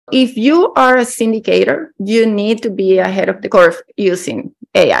If you are a syndicator, you need to be ahead of the curve using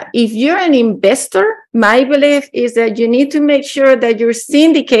AI. If you're an investor, my belief is that you need to make sure that your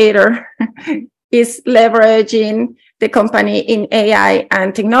syndicator is leveraging the company in AI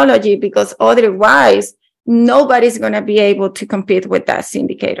and technology, because otherwise, nobody's going to be able to compete with that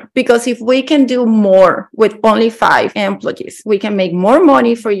syndicator. Because if we can do more with only 5 employees, we can make more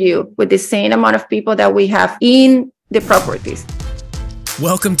money for you with the same amount of people that we have in the properties.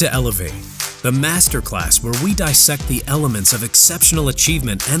 Welcome to Elevate, the masterclass where we dissect the elements of exceptional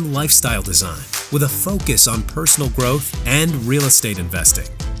achievement and lifestyle design with a focus on personal growth and real estate investing.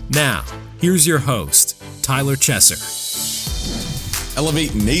 Now, here's your host, Tyler Chesser.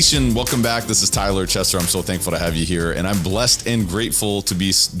 Elevate Nation, welcome back. This is Tyler Chesser. I'm so thankful to have you here, and I'm blessed and grateful to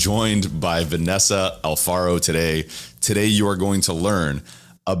be joined by Vanessa Alfaro today. Today, you are going to learn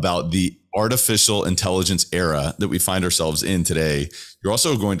about the artificial intelligence era that we find ourselves in today. You're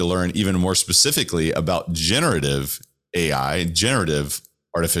also going to learn even more specifically about generative AI, generative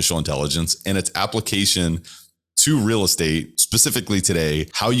artificial intelligence, and its application to real estate, specifically today,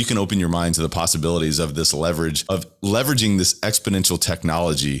 how you can open your mind to the possibilities of this leveraging this exponential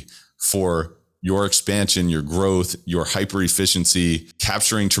technology for your expansion, your growth, your hyper efficiency,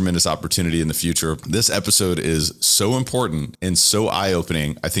 capturing tremendous opportunity in the future. This episode is so important and so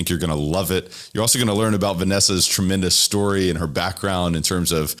eye-opening. I think you're going to love it. You're also going to learn about Vanessa's tremendous story and her background in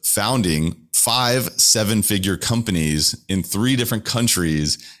terms of founding 5 7-figure companies in 3 different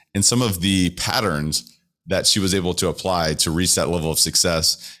countries and some of the patterns that she was able to apply to reach that level of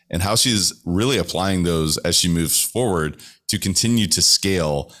success, and how she's really applying those as she moves forward to continue to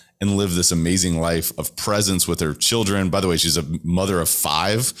scale and live this amazing life of presence with her children. By the way, she's a mother of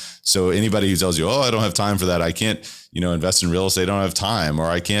 5. So anybody who tells you, oh, I don't have time for that, I can't, invest in real estate, I don't have time, or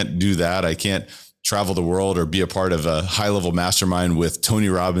I can't do that, I can't travel the world or be a part of a high-level mastermind with Tony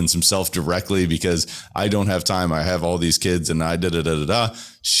Robbins himself directly because I don't have time, I have all these kids and I da-da-da-da-da.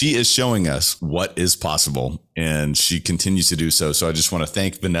 She is showing us what is possible, and she continues to do so. So I just want to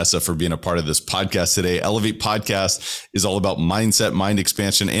thank Vanessa for being a part of this podcast today. Elevate Podcast is all about mindset, mind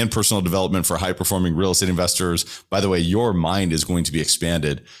expansion, and personal development for high-performing real estate investors. By the way, your mind is going to be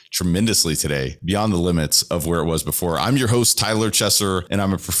expanded tremendously today, beyond the limits of where it was before. I'm your host, Tyler Chesser, and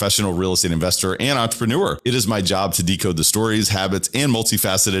I'm a professional real estate investor and entrepreneur. It is my job to decode the stories, habits, and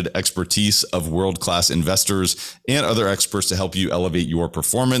multifaceted expertise of world-class investors and other experts to help you elevate your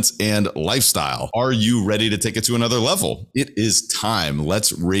performance and lifestyle. Are you ready to take it to another level? It is time.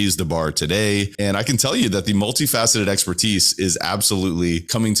 Let's raise the bar today. And I can tell you that the multifaceted expertise is absolutely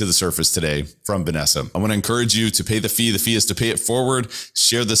coming to the surface today from Vanessa. I want to encourage you to pay the fee. The fee is to pay it forward.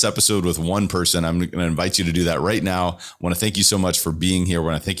 Share this episode with one person. I'm going to invite you to do that right now. I want to thank you so much for being here. I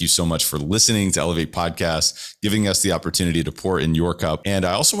want to thank you so much for listening to Elevate Podcast, giving us the opportunity to pour in your cup. And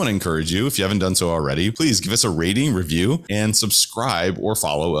I also want to encourage you, if you haven't done so already, please give us a rating, review, and subscribe or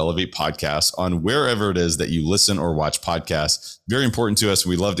follow Elevate Podcasts on wherever it is that you listen or watch podcasts. Very important to us.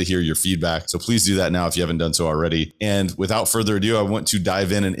 We love to hear your feedback. So please do that now if you haven't done so already. And without further ado, I want to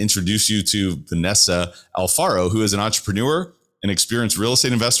dive in and introduce you to Vanessa Alfaro, who is an entrepreneur, an experienced real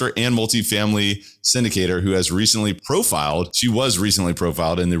estate investor, and multifamily syndicator who was recently profiled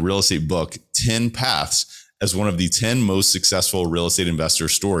in the real estate book, 10 Paths, as one of the 10 most successful real estate investor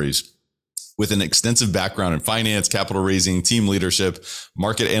stories. With an extensive background in finance, capital raising, team leadership,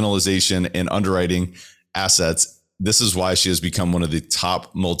 market analyzation, and underwriting assets, this is why she has become one of the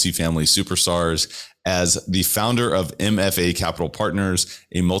top multifamily superstars. As the founder of MFA Capital Partners,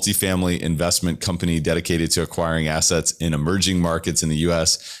 a multifamily investment company dedicated to acquiring assets in emerging markets in the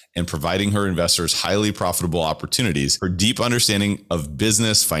U.S., and providing her investors highly profitable opportunities. Her deep understanding of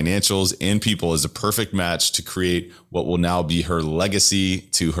business, financials, and people is a perfect match to create what will now be her legacy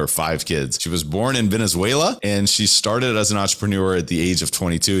to her 5 kids. She was born in Venezuela, and she started as an entrepreneur at the age of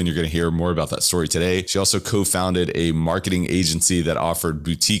 22, and you're going to hear more about that story today. She also co-founded a marketing agency that offered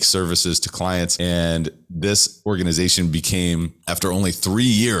boutique services to clients, and this organization became, after only 3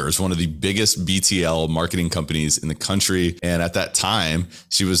 years, one of the biggest BTL marketing companies in the country. And at that time,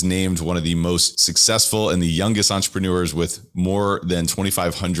 she was named one of the most successful and the youngest entrepreneurs with more than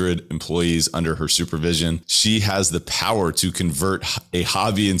 2,500 employees under her supervision. She has the power to convert a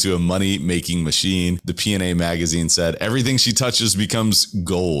hobby into a money-making machine. The P&A magazine said, everything she touches becomes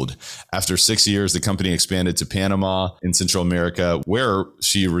gold. After 6 years, the company expanded to Panama in Central America, where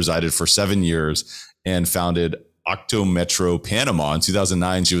she resided for 7 years, and founded Octometro Panama. In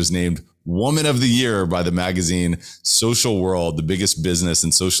 2009, she was named Woman of the Year by the magazine Social World, the biggest business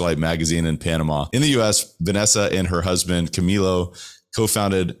and socialite magazine in Panama. In the US, Vanessa and her husband, Camilo,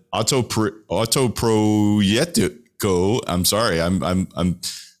 co-founded Autoproyecto. I'm sorry, I'm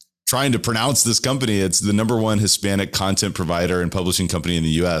trying to pronounce this company. It's the #1 Hispanic content provider and publishing company in the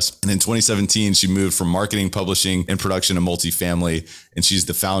US. And in 2017, she moved from marketing, publishing, and production to multifamily. And she's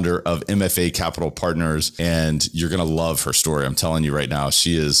the founder of MFA Capital Partners. And you're going to love her story. I'm telling you right now,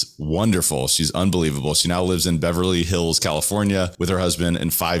 she is wonderful. She's unbelievable. She now lives in Beverly Hills, California with her husband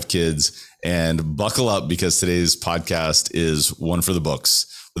and 5 kids. And buckle up because today's podcast is one for the books.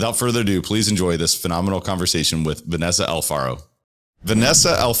 Without further ado, please enjoy this phenomenal conversation with Vanessa Alfaro.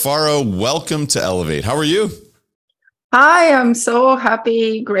 Vanessa Alfaro, welcome to Elevate. How are you? Hi, I'm so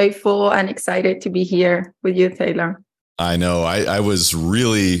happy, grateful, and excited to be here with you, Taylor. I know. I was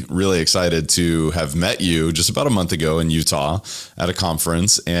really, really excited to have met you just about a month ago in Utah at a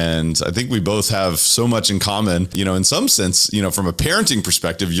conference. And I think we both have so much in common, in some sense, from a parenting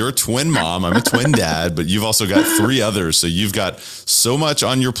perspective. You're a twin mom. I'm a twin dad, but you've also got 3 others. So you've got so much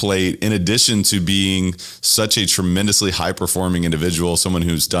on your plate in addition to being such a tremendously high performing individual, someone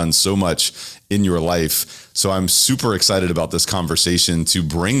who's done so much in your life. So I'm super excited about this conversation to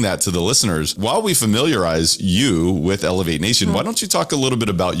bring that to the listeners. While we familiarize you with Elevate Nation, why don't you talk a little bit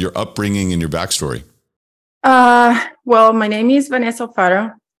about your upbringing and your backstory? Well, my name is Vanessa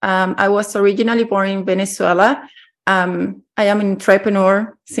Alfaro. I was originally born in Venezuela. I am an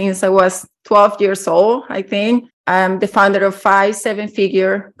entrepreneur since I was 12 years old, I think. I'm the founder of 5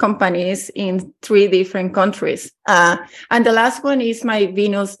 7-figure companies in 3 different countries. And the last one is my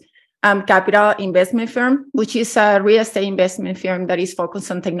Venus Capital investment firm, which is a real estate investment firm that is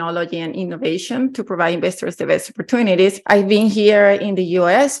focused on technology and innovation to provide investors the best opportunities. I've been here in the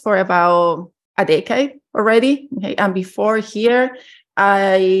US for about a decade already. Okay. And before here,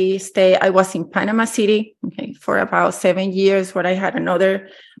 I was in Panama City, for about 7 years, where I had another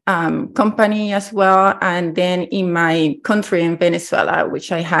company as well. And then in my country, in Venezuela,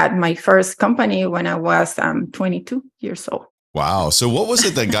 which I had my first company when I was 22 years old. Wow. So what was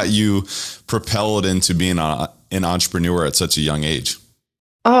it that got you propelled into being an entrepreneur at such a young age?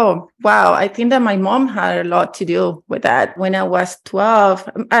 Oh, wow. I think that my mom had a lot to do with that. When I was 12,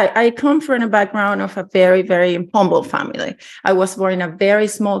 I come from a background of a very, very humble family. I was born in a very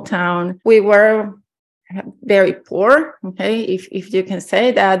small town. We were very poor, if you can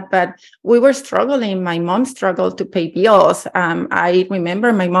say that, but we were struggling. My mom struggled to pay bills. I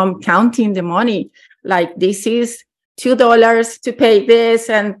remember my mom counting the money, like this is $2 to pay this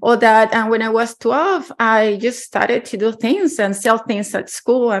and all that. And when I was 12, I just started to do things and sell things at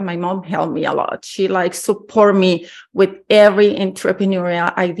school. And my mom helped me a lot. She support me with every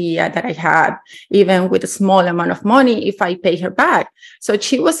entrepreneurial idea that I had, even with a small amount of money, if I pay her back. So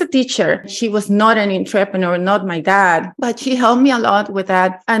she was a teacher. She was not an entrepreneur, not my dad, but she helped me a lot with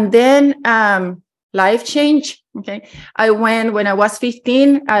that. And then, life changed. When I was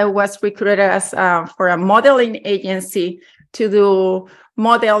 15, I was recruited for a modeling agency to do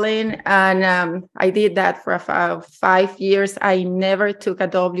modeling. And I did that for about 5 years. I never took a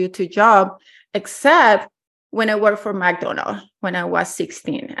W-2 job, except when I worked for McDonald's when I was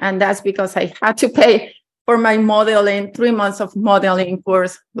 16. And that's because I had to pay for my modeling, 3 months of modeling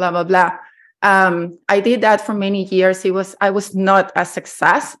course, blah, blah, blah. I did that for many years. I was not a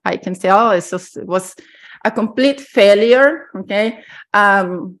success, I can tell. It was a complete failure.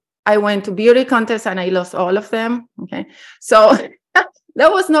 I went to beauty contests and I lost all of them. So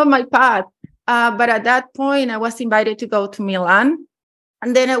that was not my path. But at that point, I was invited to go to Milan.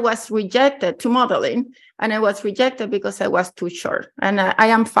 And then I was rejected to modeling. And I was rejected because I was too short. And I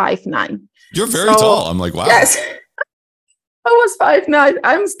am 5'9". You're very tall. I'm like, wow. Yes. I was 5'9".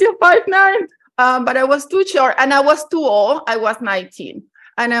 I'm still 5'9", but I was too short and I was too old. I was 19.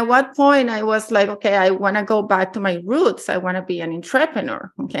 And at what point I was like, okay, I want to go back to my roots. I want to be an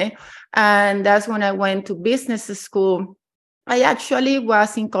entrepreneur. And that's when I went to business school. I actually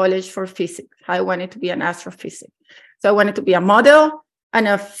was in college for physics. I wanted to be an astrophysics. So I wanted to be a model and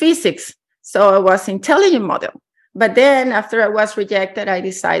a physics. So I was intelligent model. But then after I was rejected, I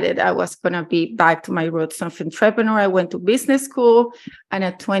decided I was going to be back to my roots of entrepreneur. I went to business school. And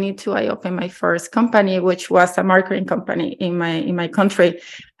at 22, I opened my first company, which was a marketing company in my country.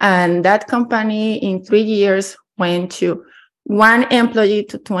 And that company in 3 years went to 1 employee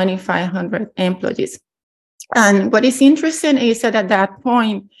to 2,500 employees. And what is interesting is that at that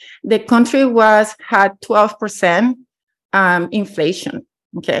point, the country had 12% inflation.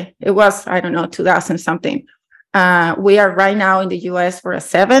 It was, 2000 something. We are right now in the US for a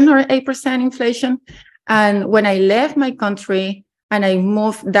 7 or 8% inflation. And when I left my country and I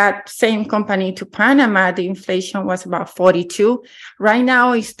moved that same company to Panama, the inflation was about 42. Right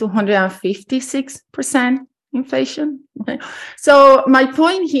now it's 256% inflation. So my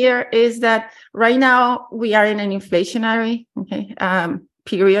point here is that right now we are in an inflationary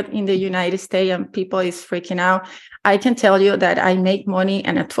period in the United States and people is freaking out. I can tell you that I make money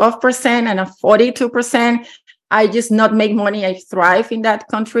and a 12% and a 42%. I just not make money. I thrive in that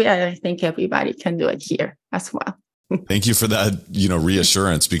country. And I think everybody can do it here as well. Thank you for that,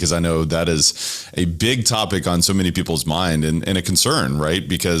 reassurance, because I know that is a big topic on so many people's mind and a concern, right?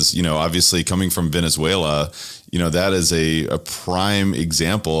 Because, obviously coming from Venezuela, that is a prime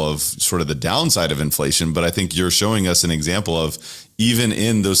example of sort of the downside of inflation. But I think you're showing us an example of even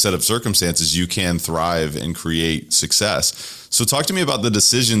in those set of circumstances, you can thrive and create success. So talk to me about the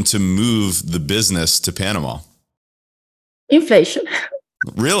decision to move the business to Panama. Inflation.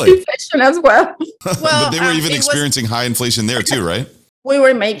 Really? Inflation as well. But they were even experiencing high inflation there too, right? We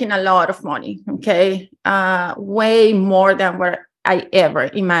were making a lot of money, okay? Way more than what I ever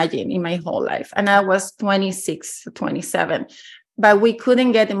imagined in my whole life. And I was 26, 27. But we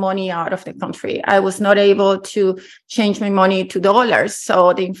couldn't get the money out of the country. I was not able to change my money to dollars.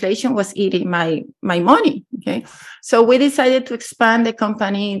 So the inflation was eating my money, okay? So we decided to expand the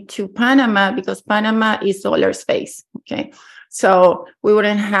company to Panama because Panama is dollar space, okay? So we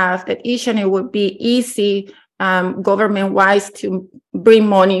wouldn't have that issue, and it would be easy government-wise to bring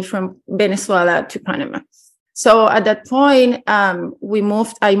money from Venezuela to Panama. So at that point, I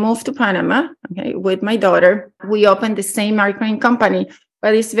moved to Panama, okay, with my daughter. We opened the same marketing company,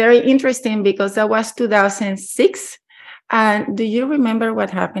 but it's very interesting because that was 2006. And do you remember what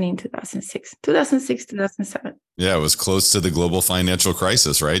happened in 2006, 2007? Yeah, it was close to the global financial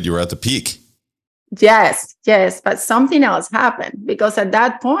crisis, right? You were at the peak. Yes. But something else happened because at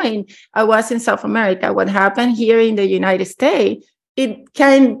that point, I was in South America. What happened here in the United States, it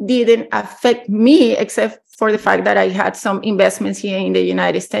didn't affect me except for the fact that I had some investments here in the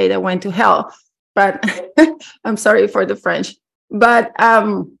United States that went to hell. But I'm sorry for the French. But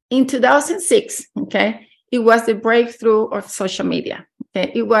in 2006, okay, it was the breakthrough of social media.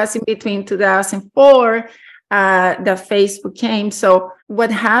 Okay, it was in between 2004 that Facebook came. So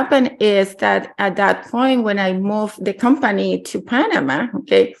what happened is that at that point, when I moved the company to Panama,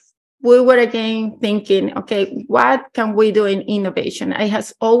 okay, we were again thinking, okay, what can we do in innovation? I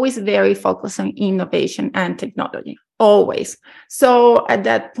was always very focused on innovation and technology, always. So at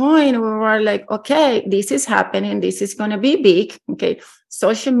that point, we were like, okay, this is happening. This is going to be big. Okay,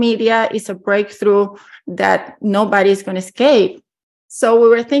 social media is a breakthrough that nobody's going to escape. So we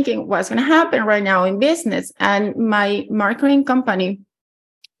were thinking, what's going to happen right now in business? And my marketing company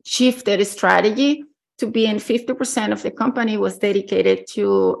shifted strategy to being 50% of the company was dedicated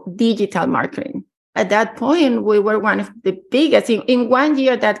to digital marketing. At that point, we were one of the biggest. In 1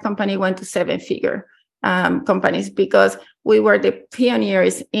 year, that company went to 7-figure companies because we were the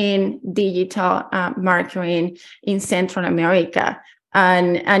pioneers in digital marketing in Central America.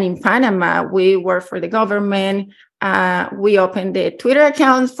 And in Panama, we worked for the government. We opened the Twitter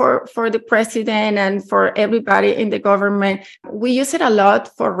accounts for the president and for everybody in the government. We use it a lot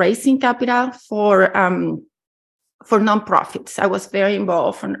for raising capital for nonprofits. I was very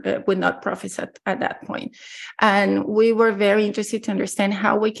involved with nonprofits at that point. And we were very interested to understand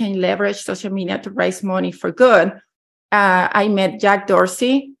how we can leverage social media to raise money for good. I met Jack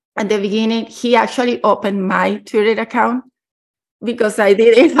Dorsey at the beginning. He actually opened my Twitter account because I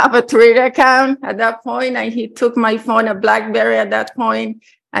didn't have a Twitter account at that point, and he took my phone, a BlackBerry at that point,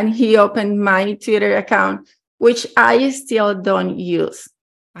 and he opened my Twitter account, which I still don't use.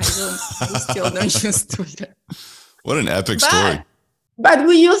 I still don't use Twitter. What an epic story. But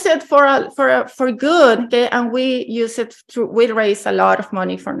we use it for good, okay? And we use it we raise a lot of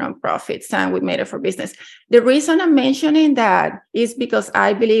money for nonprofits, and we made it for business. The reason I'm mentioning that is because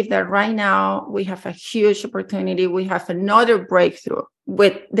I believe that right now we have a huge opportunity. We have another breakthrough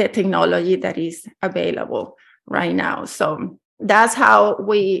with the technology that is available right now. So that's how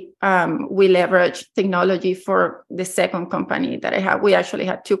we leverage technology for the second company that I have. We actually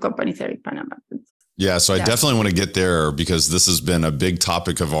had 2 companies there in Panama. Yeah, so I definitely want to get there because this has been a big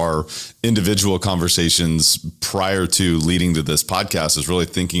topic of our individual conversations prior to leading to this podcast, is really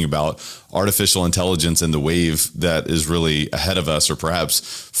thinking about artificial intelligence and the wave that is really ahead of us, or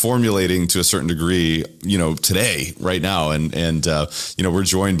perhaps formulating to a certain degree, today, right now. And we're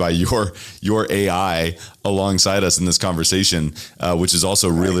joined by your AI alongside us in this conversation, which is also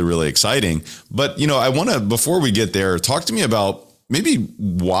really, really exciting. But, I want to, before we get there, talk to me about maybe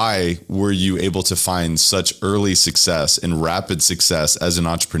why were you able to find such early success and rapid success as an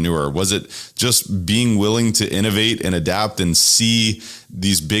entrepreneur? Was it just being willing to innovate and adapt and see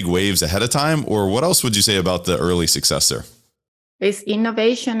these big waves ahead of time? Or what else would you say about the early success there? It's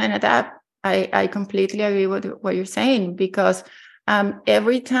innovation and adapt. I completely agree with what you're saying, because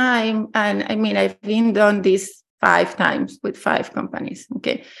every time, and I mean, I've been done this 5 times with 5 companies.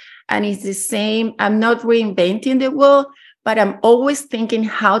 Okay. And it's the same. I'm not reinventing the wheel, but I'm always thinking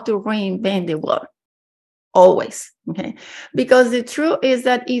how to reinvent the wheel. Always. Okay. Because the truth is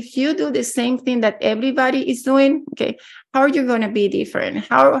that if you do the same thing that everybody is doing, okay, how are you going to be different?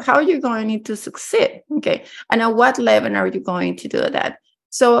 How are you going to succeed? Okay. And at what level are you going to do that?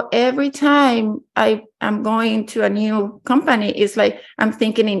 So every time I'm going to a new company, it's like I'm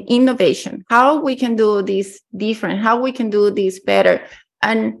thinking in innovation, how we can do this different, how we can do this better.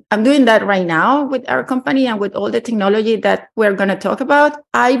 And I'm doing that right now with our company and with all the technology that we're going to talk about.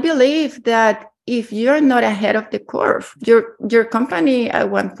 I believe that if you're not ahead of the curve, your company at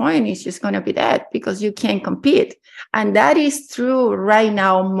one point is just going to be dead because you can't compete. And that is true right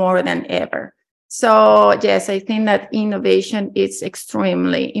now more than ever. So yes, I think that innovation is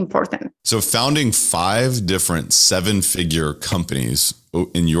extremely important. So founding 5 different 7-figure companies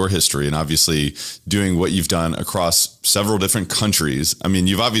in your history, and obviously doing what you've done across several different countries. I mean,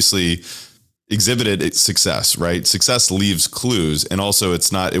 you've obviously exhibited success, right? Success leaves clues. And also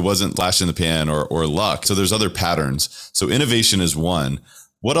it wasn't flash in the pan or luck. So there's other patterns. So innovation is one.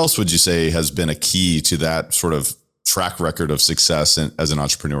 What else would you say has been a key to that sort of track record of success as an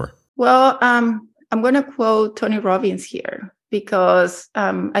entrepreneur? Well, I'm going to quote Tony Robbins here because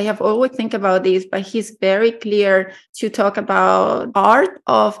I have always think about this, but he's very clear to talk about art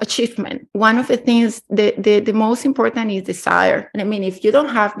of achievement. One of the things, the most important is desire. And I mean, if you don't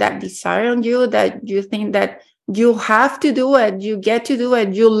have that desire on you, that you think that you have to do it, you get to do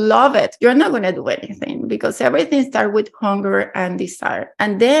it, you love it, you're not going to do anything because everything starts with hunger and desire.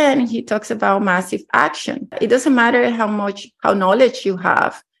 And then he talks about massive action. It doesn't matter how knowledge you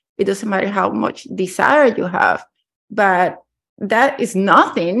have. It doesn't matter how much desire you have, but that is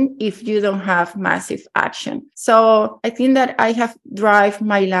nothing if you don't have massive action. So I think that I have driven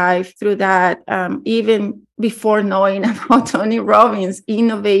my life through that, even before knowing about Tony Robbins,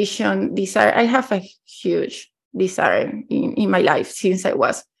 innovation, desire. I have a huge desire in my life since I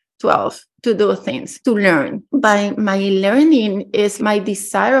was 12 to do things, to learn. By my learning is my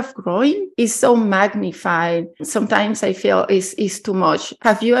desire of growing is so magnified. Sometimes I feel is too much.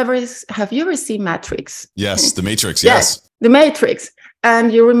 Have you ever seen Matrix? Yes, the Matrix. Yes. The Matrix.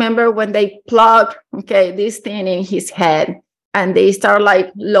 And you remember when they plug, this thing in his head and they start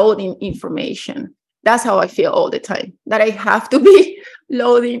like loading information. That's how I feel all the time, that I have to be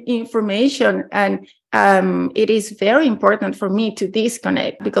loading information. And it is very important for me to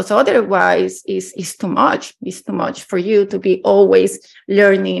disconnect because otherwise it's too much. It's too much for you to be always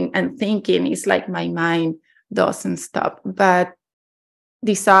learning and thinking. It's like my mind doesn't stop. But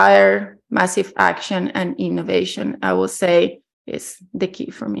desire, massive action, and innovation, I will say, is the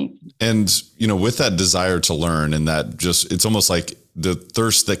key for me. And, with that desire to learn and that it's almost like the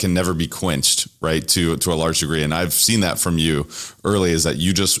thirst that can never be quenched, right? To a large degree. And I've seen that from you early is that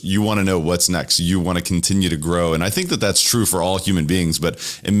you want to know what's next. You want to continue to grow. And I think that that's true for all human beings,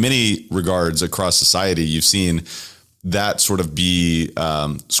 but in many regards across society, you've seen that sort of be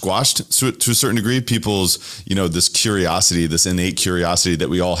squashed to a certain degree. People's, this curiosity, this innate curiosity that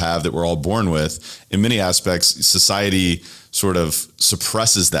we all have, that we're all born with, in many aspects, society sort of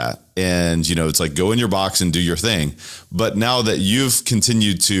suppresses that. And, it's like, go in your box and do your thing. But now that you've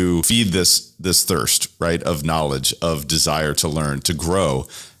continued to feed this thirst, right, of knowledge, of desire to learn, to grow,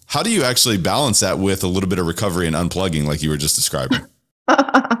 how do you actually balance that with a little bit of recovery and unplugging like you were just describing?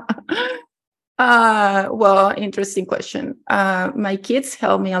 Well, interesting question. My kids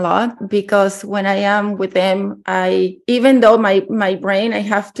help me a lot because when I am with them, even though my brain, I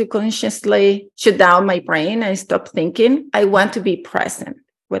have to consciously shut down my brain and stop thinking. I want to be present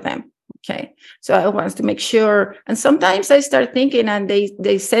with them. Okay. So I want to make sure. And sometimes I start thinking and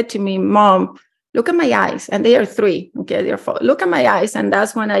they said to me, Mom, look at my eyes. And they are 3. Okay. They're 4. Look at my eyes. And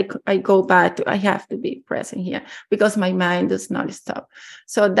that's when I go back to, I have to be present here because my mind does not stop.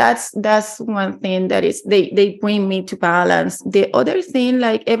 So that's one thing that is, they bring me to balance. The other thing,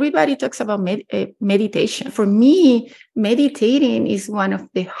 like everybody talks about meditation. For me, meditating is one of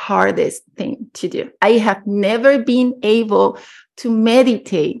the hardest things to do. I have never been able to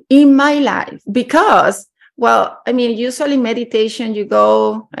meditate in my life because, well, I mean, usually meditation, you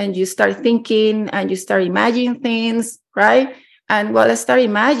go and you start thinking and you start imagining things, right? And while I start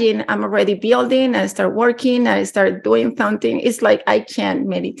imagining, I'm already building, I start working, I start doing something. It's like I can't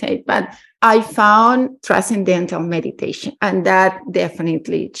meditate, but I found transcendental meditation, and that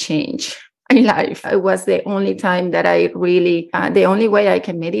definitely changed my life. It was the only time that I really, the only way I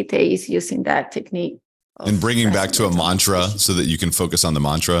can meditate is using that technique. And bringing back to a mantra so that you can focus on the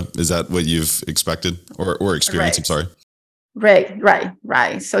mantra. Is that what you've expected or experienced? Right. I'm sorry.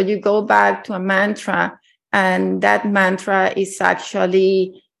 Right. So you go back to a mantra And that mantra is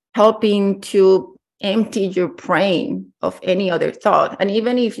actually helping to empty your brain of any other thought. And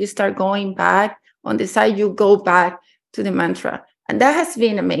even if you start going back on the side, you go back to the mantra. And that has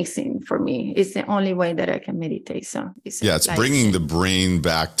been amazing for me. It's the only way that I can meditate. So it's bringing the brain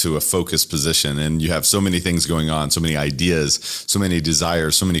back to a focused position. And you have so many things going on, so many ideas, so many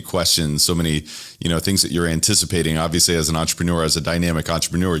desires, so many questions, so many, things that you're anticipating. Obviously, as an entrepreneur, as a dynamic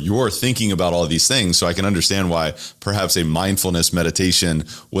entrepreneur, you're thinking about all these things. So I can understand why perhaps a mindfulness meditation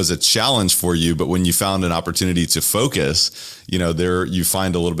was a challenge for you. But when you found an opportunity to focus, there you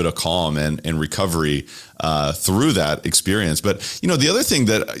find a little bit of calm and recovery through that experience. But, the other thing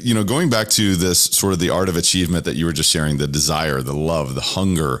that, going back to this sort of the art of achievement that you were just sharing, the desire, the love, the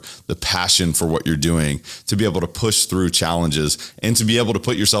hunger, the passion for what you're doing, to be able to push through challenges and to be able to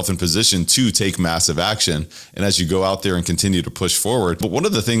put yourself in position to take massive action. And as you go out there and continue to push forward. But one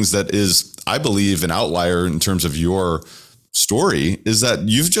of the things that is, I believe, an outlier in terms of your story is that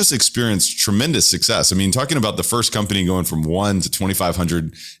you've just experienced tremendous success. I mean, talking about the first company going from 1 to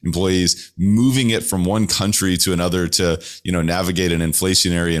 2,500 employees, moving it from one country to another to, navigate an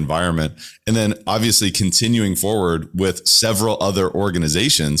inflationary environment. And then obviously continuing forward with several other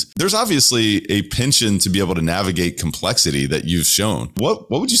organizations. There's obviously a penchant to be able to navigate complexity that you've shown.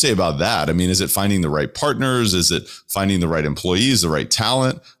 What would you say about that? I mean, is it finding the right partners? Is it finding the right employees, the right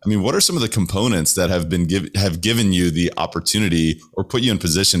talent? I mean, what are some of the components that have given you the opportunity or put you in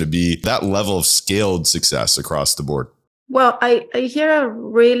position to be that level of scaled success across the board? Well, I hear a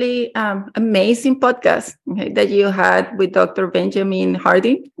really amazing podcast that you had with Dr. Benjamin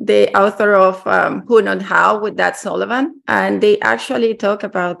Harding, the author of Who Not How with Dad Sullivan. And they actually talk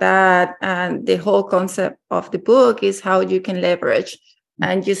about that. And the whole concept of the book is how you can leverage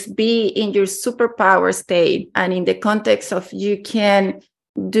and just be in your superpower state. And in the context of you can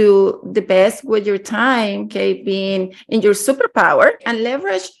do the best with your time, being in your superpower and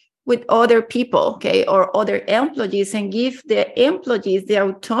leverage with other people, or other employees, and give the employees the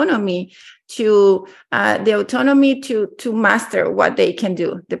autonomy to master what they can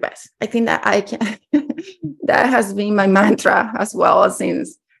do the best. I think that that has been my mantra as well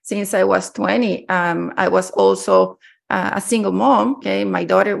since I was 20. I was also a single mom. My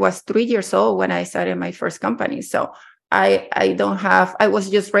daughter was 3 years old when I started my first company. So I was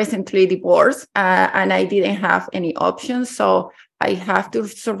just recently divorced and I didn't have any options. So I have to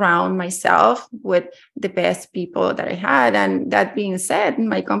surround myself with the best people that I had. And that being said,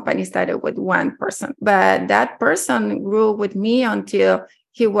 my company started with one person, but that person grew with me until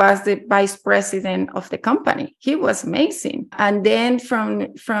he was the vice president of the company. He was amazing. And then from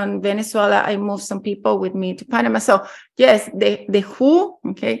Venezuela, I moved some people with me to Panama. So yes, the who,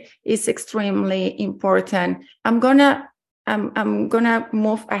 is extremely important. I'm gonna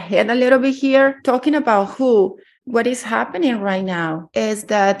move ahead a little bit here, talking about who. What is happening right now is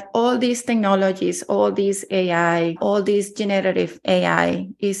that all these technologies, all these AI, all these generative AI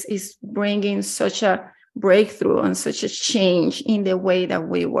is bringing such a breakthrough and such a change in the way that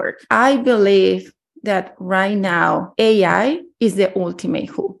we work. I believe that right now, AI is the ultimate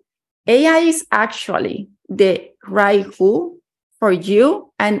who. AI is actually the right who for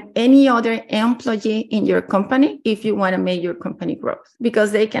you and any other employee in your company if you want to make your company grow,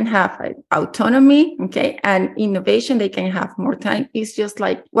 because they can have autonomy, and innovation. They can have more time. It's just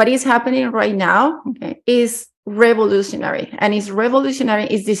like what is happening right now, is revolutionary, and it's revolutionary.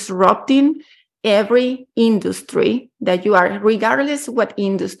 It's disrupting every industry that you are, regardless of what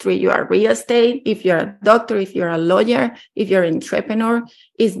industry you are, real estate, if you're a doctor, if you're a lawyer, if you're an entrepreneur,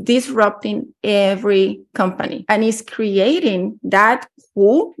 is disrupting every company and is creating that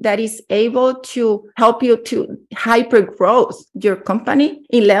who that is able to help you to hyper growth your company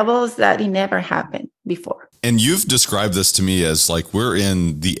in levels that it never happened before. And you've described this to me as like, we're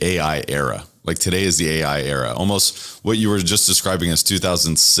in the AI era. Like today is the AI era. Almost what you were just describing as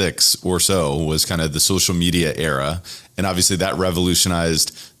 2006 or so was kind of the social media era. And obviously that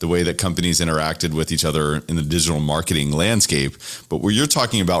revolutionized the way that companies interacted with each other in the digital marketing landscape. But what you're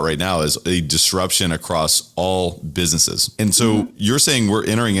talking about right now is a disruption across all businesses. And so you're saying we're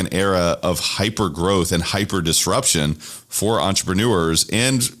entering an era of hyper growth and hyper disruption for entrepreneurs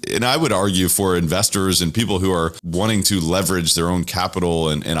and I would argue for investors and people who are wanting to leverage their own capital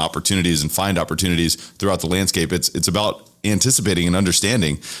and opportunities and find opportunities throughout the landscape. It's about anticipating and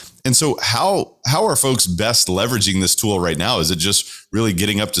understanding. And so how are folks best leveraging this tool right now? Is it just really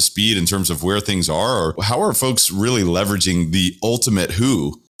getting up to speed in terms of where things are? Or how are folks really leveraging the ultimate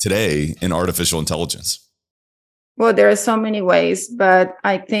who today in artificial intelligence? Well, there are so many ways, but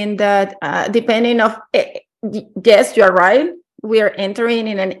I think that yes, you're right. We are entering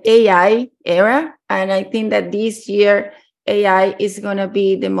in an AI era. And I think that this year, AI is going to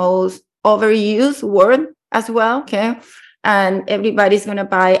be the most overused word as well. Okay. And everybody's going to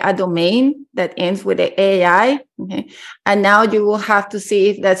buy a domain that ends with the AI. Okay. And now you will have to see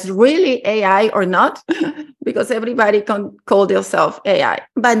if that's really AI or not, because everybody can call themselves AI.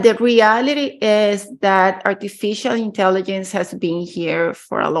 But the reality is that artificial intelligence has been here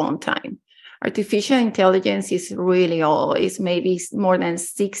for a long time. Artificial intelligence is really old. It's maybe more than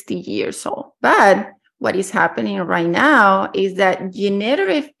 60 years old. But what is happening right now is that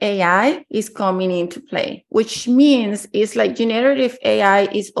generative AI is coming into play, which means it's like generative AI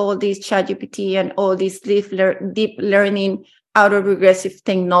is all these ChatGPT and all these deep learning autoregressive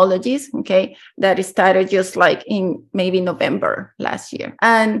technologies, okay, that started just like in maybe November last year.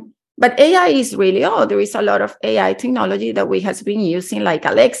 But AI is really old. There is a lot of AI technology that we have been using, like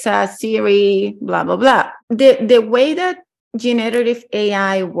Alexa, Siri, blah, blah, blah. The way that generative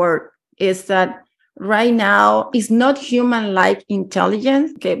AI works is that right now is not human-like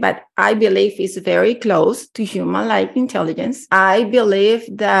intelligence, okay, but I believe it's very close to human-like intelligence. I believe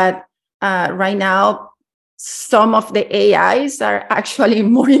that right now, some of the AIs are actually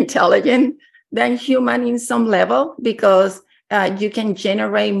more intelligent than human in some level, because you can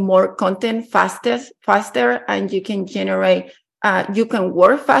generate more content faster, and you can generate, you can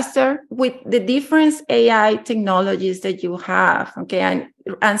work faster with the different AI technologies that you have, okay? And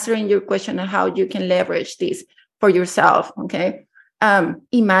answering your question on how you can leverage this for yourself, okay?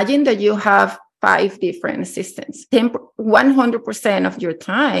 Imagine that you have 5 different assistants. 100% of your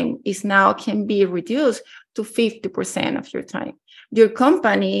time can be reduced to 50% of your time. Your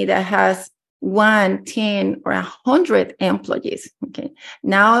company that has 1, 10, or 100 employees, okay?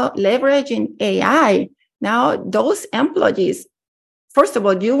 Now leveraging AI, now those employees, first of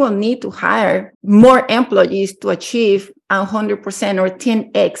all, you will need to hire more employees to achieve 100% or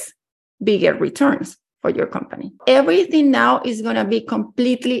 10x bigger returns for your company. Everything now is going to be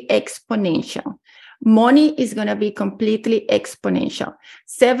completely exponential. Money is going to be completely exponential.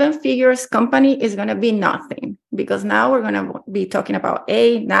 7 figures company is going to be nothing, because now we're going to be talking about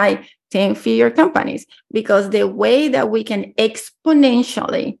 8, 9, 10-figure companies, because the way that we can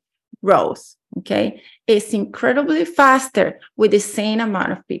exponentially grow, okay, is incredibly faster with the same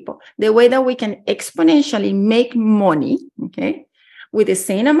amount of people. The way that we can exponentially make money, okay, with the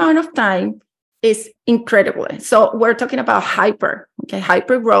same amount of time is incredible. So we're talking about hyper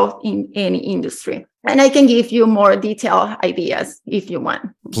growth in any industry. And I can give you more detailed ideas if you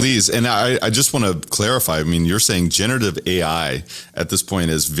want. Please. And I just want to clarify. I mean, you're saying generative AI at this point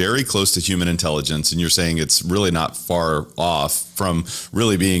is very close to human intelligence. And you're saying it's really not far off from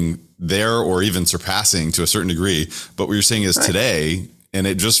really being there or even surpassing to a certain degree. But what you're saying is today, and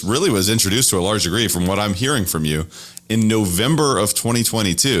it just really was introduced to a large degree from what I'm hearing from you, in November of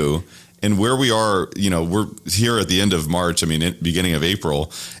 2022, and where we are, we're here at the end of March, beginning of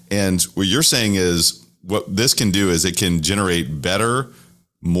April. And what you're saying is what this can do is it can generate better,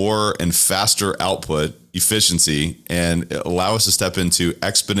 more and faster output efficiency and allow us to step into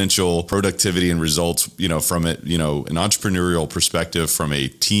exponential productivity and results, from it, an entrepreneurial perspective, from a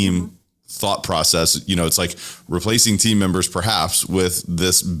team thought process. It's like replacing team members perhaps with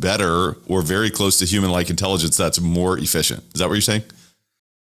this better or very close to human-like intelligence that's more efficient. Is that what you're saying?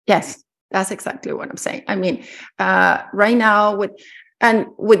 Yes, that's exactly what I'm saying. Right now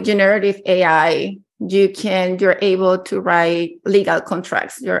with generative AI, you're able to write legal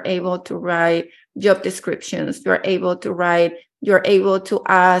contracts. You're able to write job descriptions. You're able to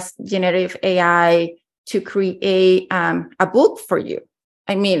ask generative AI to create a book for you.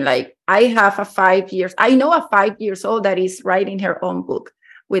 I have a 5 years, I know a 5 years old that is writing her own book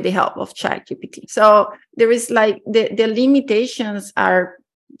with the help of ChatGPT. So there is the limitations are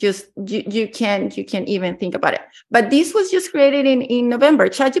just, you can't even think about it. But this was just created in November.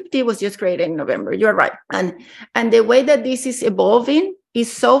 ChatGPT was just created in November. You're right. And the way that this is evolving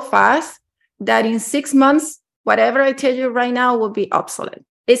is so fast that in 6 months, whatever I tell you right now will be obsolete.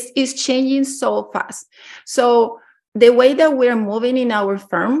 It's changing so fast. So the way that we're moving in our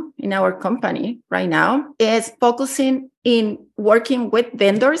firm, in our company right now, is focusing in working with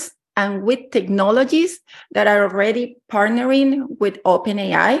vendors and with technologies that are already partnering with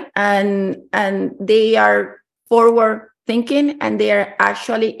OpenAI, and they are forward thinking, and they are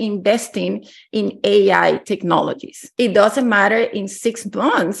actually investing in AI technologies. It doesn't matter in 6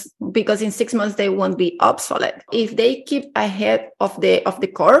 months, because in 6 months they won't be obsolete. If they keep ahead of the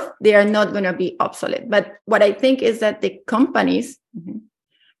curve, they are not going to be obsolete. But what I think is that the companies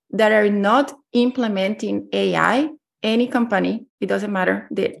that are not implementing AI, any company, it doesn't matter,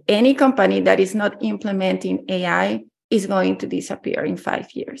 any company that is not implementing AI is going to disappear in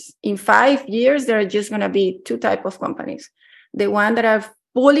 5 years. In 5 years, there are just going to be two types of companies. The ones that are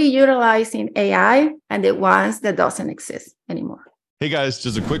fully utilizing AI and the ones that doesn't exist anymore. Hey guys,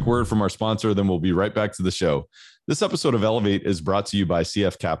 just a quick word from our sponsor, then we'll be right back to the show. This episode of Elevate is brought to you by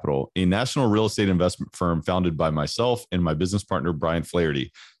CF Capital, a national real estate investment firm founded by myself and my business partner, Brian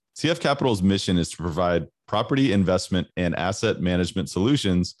Flaherty. CF Capital's mission is to provide property investment and asset management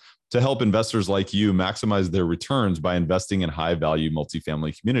solutions to help investors like you maximize their returns by investing in high-value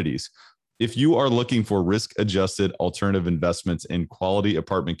multifamily communities. If you are looking for risk-adjusted alternative investments in quality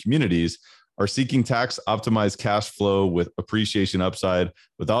apartment communities, are seeking tax-optimized cash flow with appreciation upside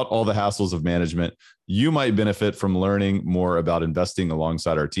without all the hassles of management, you might benefit from learning more about investing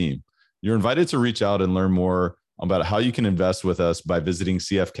alongside our team. You're invited to reach out and learn more about how you can invest with us by visiting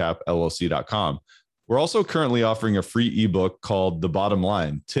cfcapllc.com. We're also currently offering a free ebook called The Bottom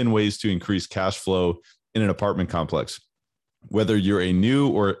Line, 10 Ways to Increase Cash Flow in an Apartment Complex. Whether you're a new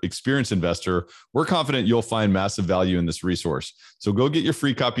or experienced investor, we're confident you'll find massive value in this resource. So go get your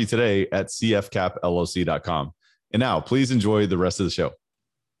free copy today at cfcapllc.com. And now, please enjoy the rest of the show.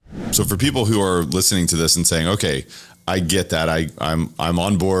 So for people who are listening to this and saying, okay, I get that. I'm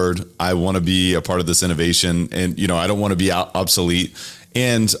on board. I want to be a part of this innovation, and I don't want to be obsolete.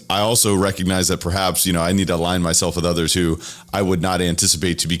 And I also recognize that perhaps, I need to align myself with others who I would not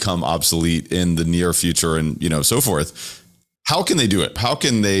anticipate to become obsolete in the near future and, so forth. How can they do it? How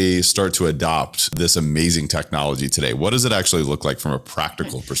can they start to adopt this amazing technology today? What does it actually look like from a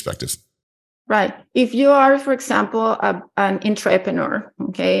practical perspective? Right. If you are, for example, an entrepreneur,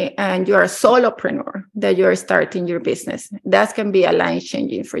 okay, and you're a solopreneur that you're starting your business, that can be a life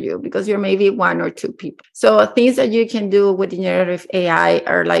changing for you because you're maybe one or two people. So things that you can do with generative AI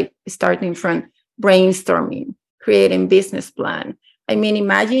are like starting from brainstorming, creating business plan. I mean,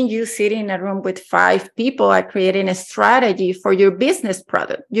 imagine you sitting in a room with 5 people and creating a strategy for your business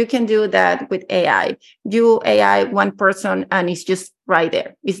product. You can do that with AI. You AI one person and it's just right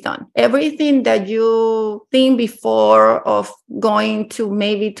there. It's done. Everything that you think before of going to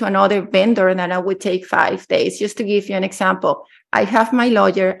maybe to another vendor that I would take 5 days, just to give you an example. I have my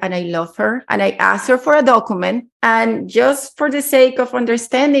lawyer and I love her and I asked her for a document, and just for the sake of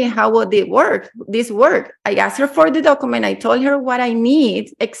understanding how would this work, I asked her for the document. I told her what I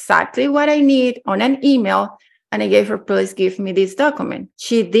need, exactly what I need on an email. And I gave her, please give me this document.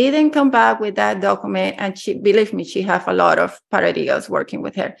 She didn't come back with that document. And believe me, she has a lot of paralegals working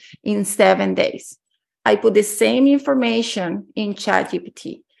with her in 7 days. I put the same information in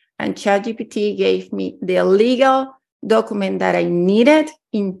ChatGPT, and ChatGPT gave me the legal document that I needed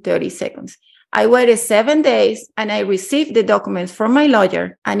in 30 seconds. I waited 7 days and I received the documents from my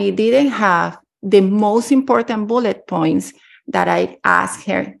lawyer, and it didn't have the most important bullet points that I asked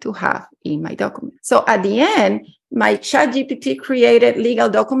her to have in my document. So at the end, my ChatGPT created legal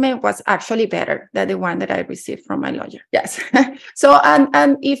document was actually better than the one that I received from my lawyer. Yes. So,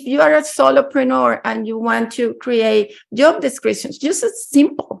 and if you are a solopreneur and you want to create job descriptions, just as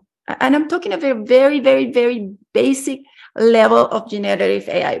simple, and I'm talking of a very, very, very basic level of generative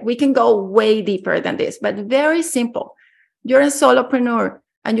AI. We can go way deeper than this, but very simple. You're a solopreneur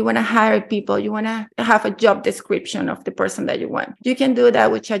and you want to hire people. You want to have a job description of the person that you want. You can do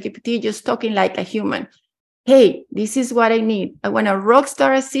that with ChatGPT, just talking like a human. Hey, this is what I need. I want a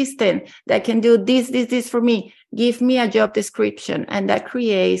rockstar assistant that can do this for me. Give me a job description. And that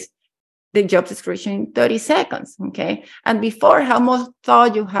creates the job description in 30 seconds, okay? And before, how much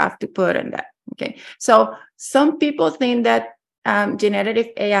thought you have to put on that, okay? So some people think that generative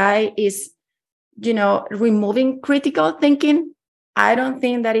AI is, removing critical thinking. I don't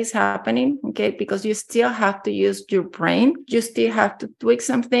think that is happening, okay? Because you still have to use your brain. You still have to tweak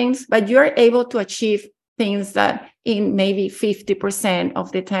some things, but you're able to achieve things that in maybe 50%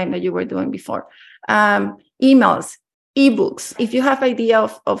 of the time that you were doing before. Emails, ebooks. If you have idea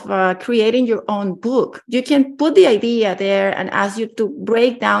of creating your own book, you can put the idea there and ask you to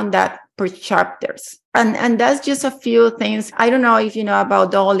break down that per chapters. And that's just a few things. I don't know if you know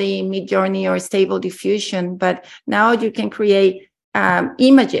about Dolly, Midjourney, or Stable Diffusion, but now you can create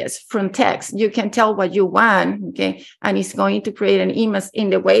images from text. You can tell what you want, okay? And it's going to create an image in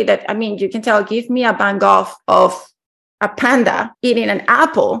the way that, you can tell, give me a Van Gogh of a panda eating an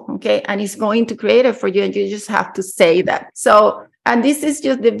apple, okay? And it's going to create it for you, and you just have to say that. So, and this is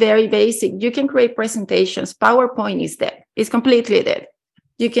just the very basic. You can create presentations. PowerPoint is dead. It's completely dead.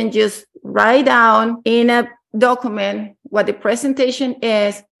 You can just write down in a document what the presentation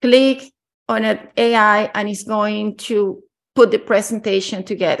is, click on an AI, and it's going to put the presentation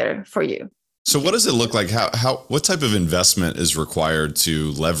together for you. So what does it look like? What type of investment is required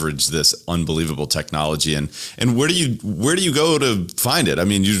to leverage this unbelievable technology? And where do you go to find it? I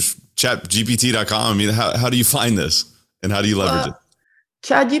mean, you just chatgpt.com. I mean, how do you find this and how do you leverage it?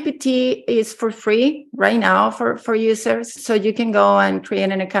 ChatGPT is for free right now for users. So you can go and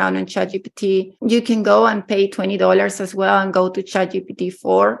create an account on ChatGPT. You can go and pay $20 as well and go to ChatGPT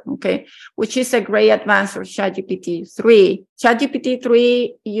 4, okay, which is a great advance for ChatGPT 3. ChatGPT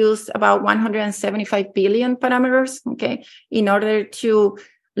 3 used about 175 billion parameters, okay, in order to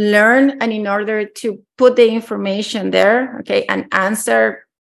learn and in order to put the information there, okay, and answer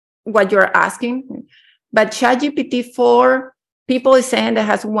what you're asking. But ChatGPT 4, people are saying that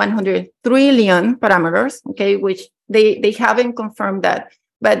has 100 trillion parameters, okay, which they haven't confirmed that.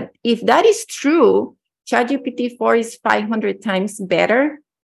 But if that is true, ChatGPT 4 is 500 times better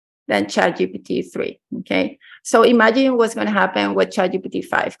than ChatGPT 3, okay? So imagine what's going to happen when ChatGPT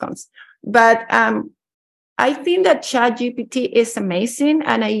 5 comes. But I think that ChatGPT is amazing,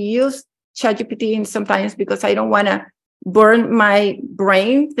 and I use ChatGPT sometimes because I don't want to burn my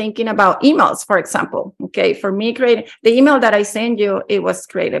brain thinking about emails, for example. Okay, for me, creating the email that I send you, it was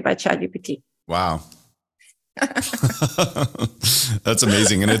created by ChatGPT. Wow. That's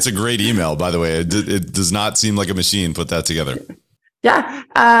amazing. And it's a great email, by the way. It does not seem like a machine put that together. Yeah,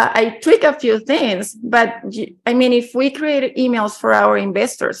 I tweak a few things, but I mean, if we create emails for our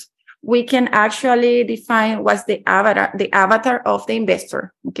investors, we can actually define what's the avatar of the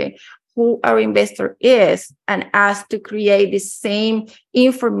investor, okay, who our investor is, and ask to create the same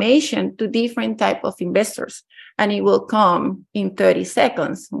information to different type of investors. And it will come in 30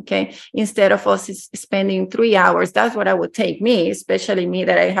 seconds, okay? Instead of us spending 3 hours, that's what I would take me, especially me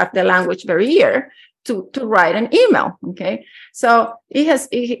that I have the language barrier, to write an email, okay? So it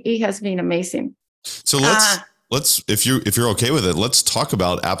has been amazing. So let's if you're okay with it, let's talk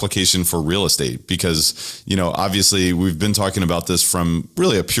about application for real estate, because, you know, obviously we've been talking about this from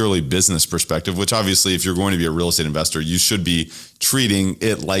really a purely business perspective, which obviously if you're going to be a real estate investor, you should be treating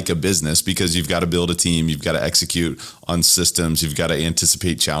it like a business, because you've got to build a team, you've got to execute on systems, you've got to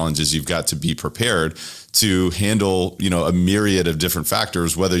anticipate challenges, you've got to be prepared to handle, you know, a myriad of different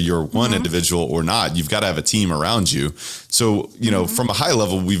factors, whether you're one individual or not. You've got to have a team around you. So, you know, from a high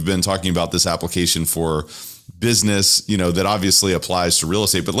level, we've been talking about this application for business, you know, that obviously applies to real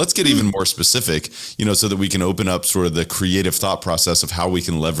estate, but let's get even more specific, you know, so that we can open up sort of the creative thought process of how we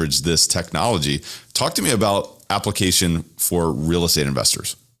can leverage this technology. Talk to me about application for real estate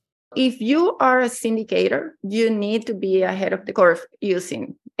investors. If you are a syndicator, you need to be ahead of the curve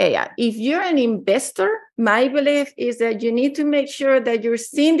using AI. If you're an investor, my belief is that you need to make sure that your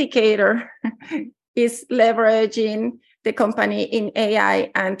syndicator is leveraging the company in AI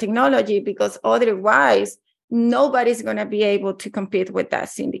and technology, because otherwise, nobody's going to be able to compete with that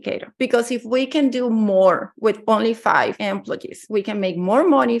syndicator. Because if we can do more with only 5 employees, we can make more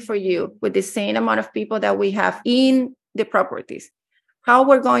money for you with the same amount of people that we have in the properties. How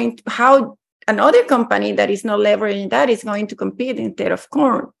another company that is not leveraging that is going to compete in terms of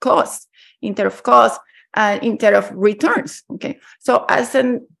cost, in terms of returns. Okay, so as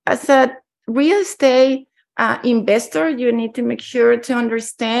a real estate investor, you need to make sure to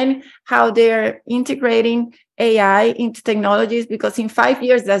understand how they're integrating AI into technologies, because in 5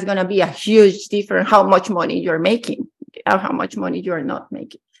 years, that's going to be a huge difference how much money you're making or how much money you're not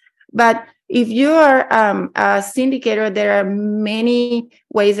making. But if you are a syndicator, there are many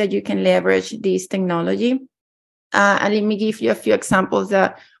ways that you can leverage this technology. And let me give you a few examples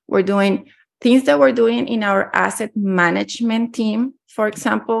that we're doing. Things that we're doing in our asset management team, for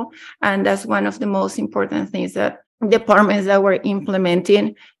example, and that's one of the most important things that departments that we're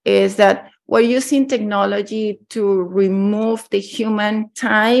implementing, is that we're using technology to remove the human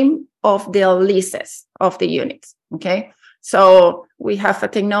time of the leases of the units, okay? So we have a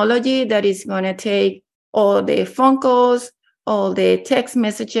technology that is going to take all the phone calls, all the text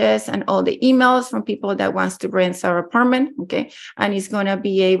messages, and all the emails from people that wants to rent our apartment, okay? And it's going to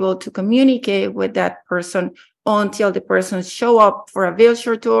be able to communicate with that person until the person show up for a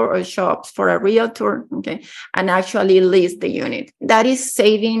virtual tour or show up for a real tour, okay? And actually lease the unit. That is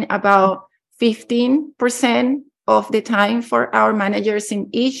saving about 15% of the time for our managers in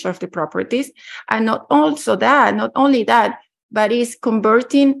each of the properties. And not only that, but is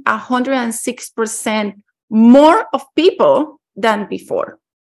converting 106% more of people than before.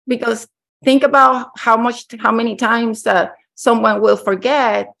 Because think about how many times someone will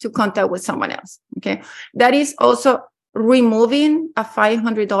forget to contact with someone else. Okay, that is also removing a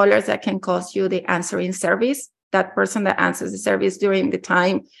 $500 that can cost you the answering service. That person that answers the service during the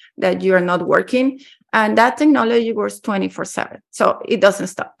time that you are not working, And that technology works 24/7. So it doesn't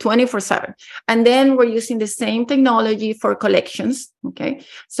stop 24/7. And then we're using the same technology for collections. Okay.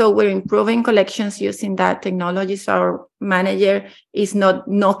 So we're improving collections using that technology. So our manager is not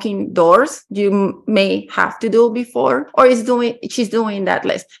knocking doors you may have to do before, or she's doing that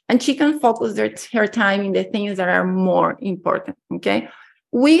less. And she can focus her time in the things that are more important. Okay.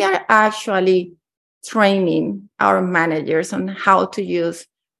 We are actually training our managers on how to use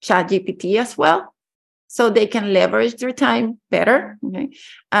ChatGPT as well, so they can leverage their time better, okay?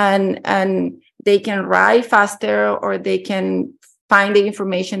 And they can write faster, or they can find the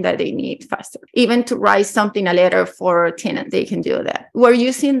information that they need faster. Even to write something, a letter for a tenant, they can do that. We're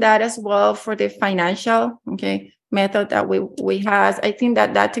using that as well for the financial, okay, method that we have. I think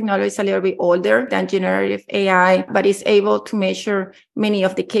that technology is a little bit older than generative AI, but it's able to measure many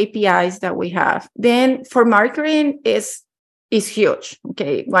of the KPIs that we have. Then for marketing is huge.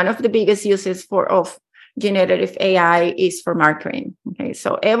 Okay. One of the biggest uses of generative AI is for marketing. Okay.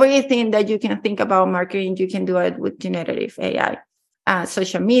 So everything that you can think about marketing, you can do it with generative AI.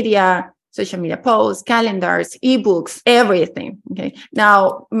 Social media posts, calendars, ebooks, everything. Okay.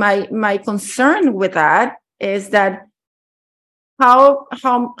 Now, my concern with that is that how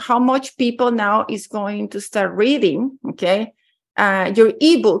much people now is going to start reading, okay, your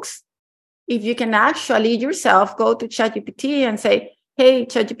ebooks, if you can actually yourself go to ChatGPT and say, hey,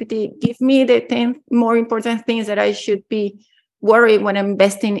 ChatGPT, give me the 10 more important things that I should be worried when I'm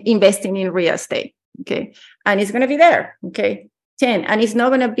investing in real estate, okay? And it's going to be there, okay? 10. And it's not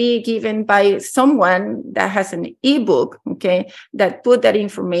going to be given by someone that has an ebook, okay, that put that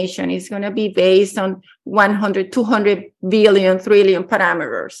information. It's going to be based on 100, 200 billion, trillion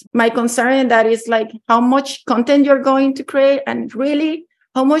parameters. My concern in that is like how much content you're going to create, and really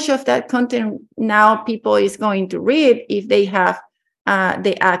how much of that content now people is going to read if they have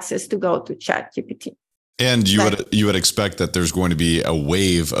the access to go to ChatGPT. And you would expect that there's going to be a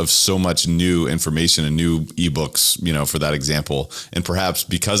wave of so much new information and new ebooks, for that example. And perhaps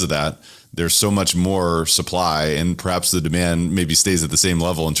because of that, there's so much more supply, and perhaps the demand maybe stays at the same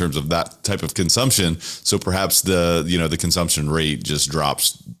level in terms of that type of consumption. So perhaps the consumption rate just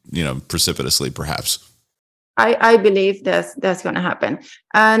drops, precipitously, perhaps. I believe that's going to happen.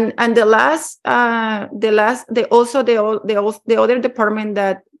 And the other department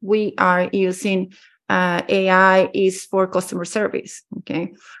that we are using AI is for customer service.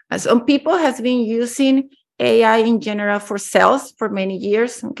 Okay, some people has been using AI in general for sales for many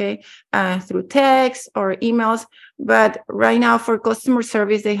years. Okay, through text or emails, but right now for customer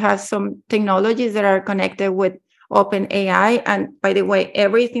service, they have some technologies that are connected with OpenAI. And by the way,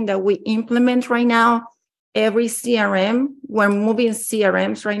 everything that we implement right now, every CRM, we're moving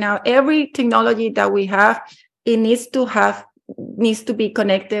CRMs right now. Every technology that we have, it needs to be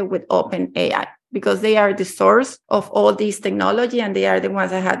connected with OpenAI, because they are the source of all this technology, and they are the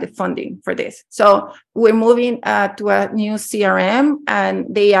ones that have the funding for this. So we're moving to a new CRM,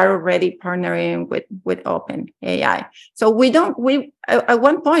 and they are already partnering with OpenAI. So at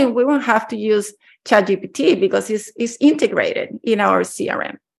one point we won't have to use ChatGPT because it's integrated in our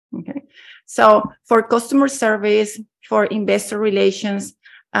CRM. Okay. So for customer service, for investor relations,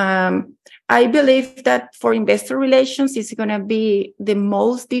 I believe that for investor relations, it's going to be the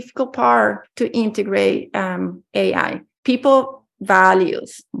most difficult part to integrate AI. People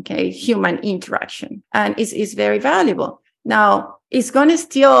values, okay, human interaction, and it's very valuable. Now, it's going to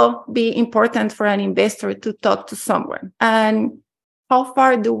still be important for an investor to talk to someone. And how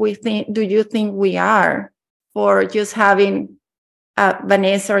far do you think we are for just having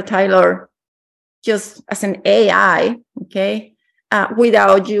Vanessa or Tyler just as an AI, okay,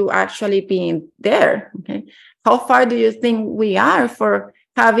 without you actually being there, okay? How far do you think we are for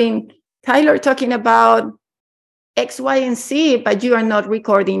having Tyler talking about X, Y, and Z, but you are not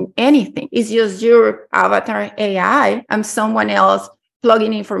recording anything? It's just your avatar AI and someone else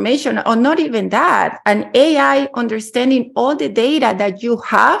plugging information, or not even that, an AI understanding all the data that you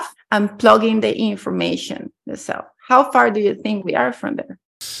have and plugging the information yourself. How far do you think we are from there?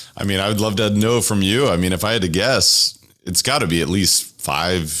 I mean, I would love to know from you. I mean, if I had to guess, it's got to be at least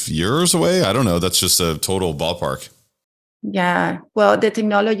 5 years away. I don't know. That's just a total ballpark. Yeah. Well, the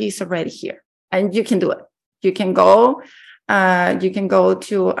technology is already here, and you can do it. You can go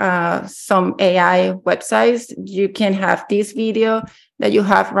to some AI websites. You can have this video that you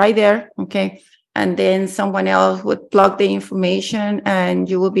have right there. Okay. And then someone else would plug the information, and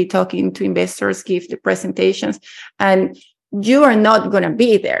you will be talking to investors, give the presentations, and you are not going to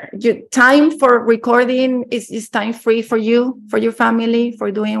be there. Your time for recording is time free for you, for your family,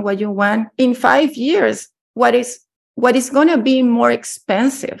 for doing what you want. In 5 years, what is going to be more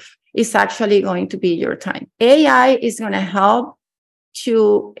expensive is actually going to be your time. AI is going to help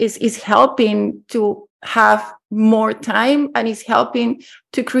is helping to have more time, and is helping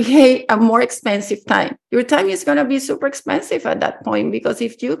to create a more expensive time. Your time is going to be super expensive at that point, because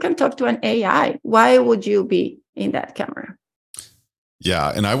if you can talk to an AI, why would you be in that camera?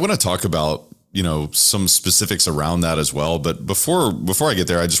 Yeah. And I want to talk about, some specifics around that as well. But before I get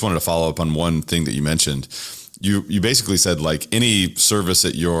there, I just wanted to follow up on one thing that you mentioned. You basically said, like, any service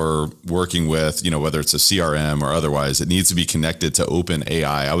that you're working with, whether it's a CRM or otherwise, it needs to be connected to open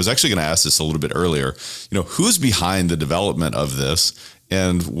AI. I was actually going to ask this a little bit earlier, who's behind the development of this,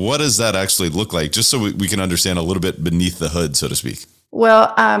 and what does that actually look like, just so we can understand a little bit beneath the hood, so to speak?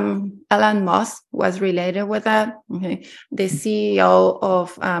 Well, Elon Musk was related with that. Okay. The CEO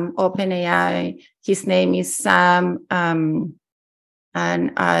of OpenAI, his name is Sam, and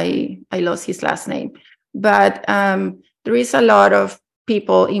I lost his last name. But there is a lot of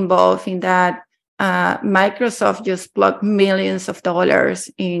people involved in that. Microsoft just plugged millions of dollars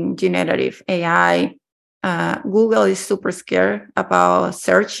in generative AI. Google is super scared about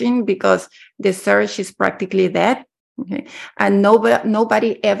searching, because the search is practically dead. Okay. And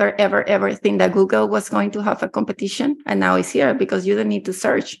nobody ever think that Google was going to have a competition. And now it's here, because you don't need to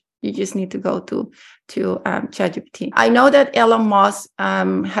search. You just need to go to ChatGPT. I know that Elon Musk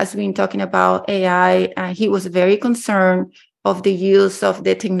has been talking about AI. He was very concerned of the use of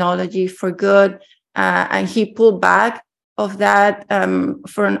the technology for good. And he pulled back of that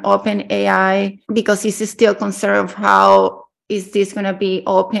for an open AI, because he's still concerned of how is this going to be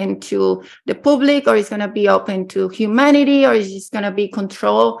open to the public, or is going to be open to humanity, or is this going to be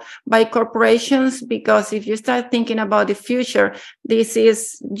controlled by corporations? Because if you start thinking about the future, this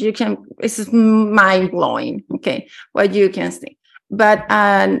is mind blowing. Okay, what you can see. But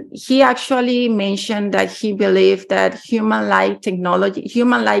he actually mentioned that he believed that human-like technology,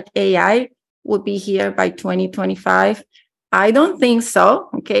 human-like AI, would be here by 2025. I don't think so.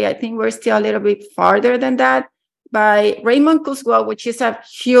 Okay, I think we're still a little bit farther than that. By Raymond Kurzweil, which is a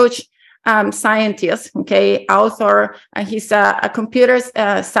huge scientist, okay, author, and he's a computer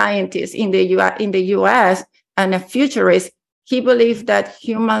scientist in the US, and a futurist. He believes that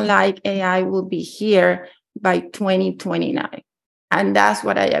human-like AI will be here by 2029. And that's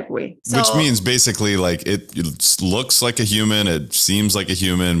what I agree. Which means basically, like, it looks like a human, it seems like a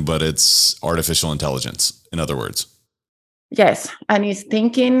human, but it's artificial intelligence, in other words. Yes, and it's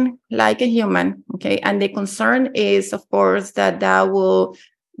thinking like a human, okay? And the concern is, of course, that will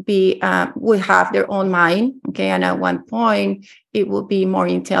have their own mind, okay? And at one point, it will be more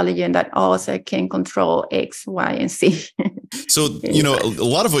intelligent that also can control X, Y, and Z. So, a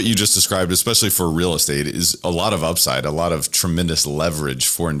lot of what you just described, especially for real estate, is a lot of upside, a lot of tremendous leverage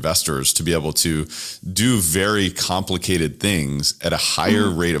for investors to be able to do very complicated things at a higher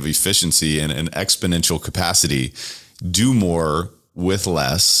rate of efficiency and an exponential capacity, do more with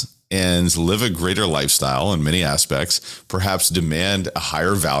less, and live a greater lifestyle in many aspects, perhaps demand a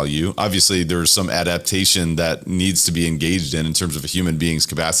higher value. Obviously, there's some adaptation that needs to be engaged in terms of a human being's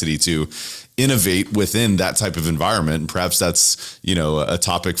capacity to innovate within that type of environment. And perhaps that's, a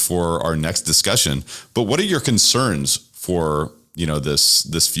topic for our next discussion. But what are your concerns for,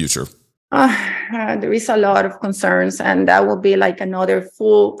 this future? There is a lot of concerns, and that will be like another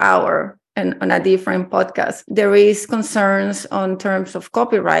full hour and on a different podcast. There is concerns on terms of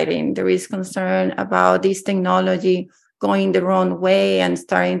copywriting. There is concern about this technology going the wrong way and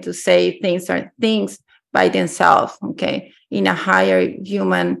starting to say things by themselves, okay, in a higher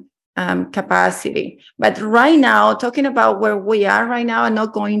human capacity. But right now, talking about where we are right now and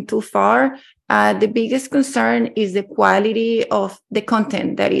not going too far, the biggest concern is the quality of the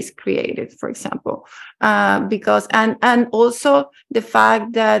content that is created, for example, because and also the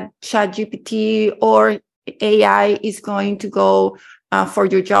fact that ChatGPT or AI is going to go for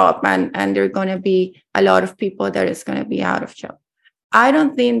your job, and there are going to be a lot of people that is going to be out of job. I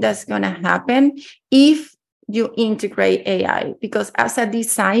don't think that's going to happen if you integrate AI, because as a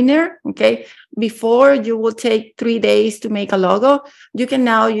designer, okay, before you will take 3 days to make a logo, you can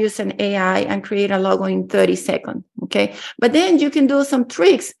now use an AI and create a logo in 30 seconds, okay? But then you can do some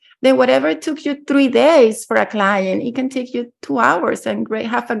tricks. Then whatever took you 3 days for a client, it can take you 2 hours and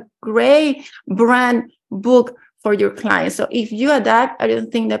have a great brand book for your client. So if you adapt, I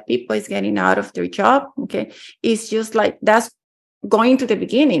don't think that people is getting out of their job, okay? It's just like that's going to the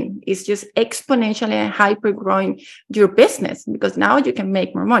beginning. It's just exponentially and hyper growing your business, because now you can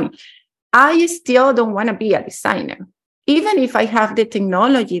make more money. I still don't want to be a designer. Even if I have the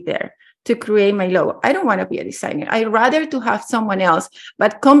technology there to create my logo, I don't want to be a designer. I'd rather to have someone else,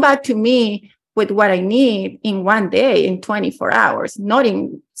 but come back to me with what I need in 1 day, in 24 hours, not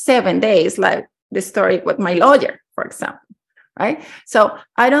in 7 days, like the story with my lawyer, for example. Right. So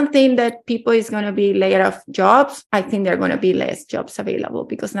I don't think that people is going to be laid off jobs. I think there are going to be less jobs available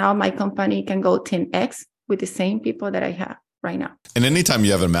because now my company can go 10x with the same people that I have right now. And anytime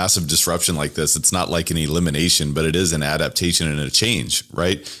you have a massive disruption like this, it's not like an elimination, but it is an adaptation and a change,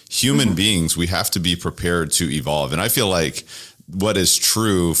 right? Human beings, we have to be prepared to evolve. And I feel like what is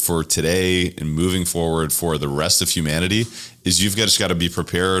true for today and moving forward for the rest of humanity is you've just got to be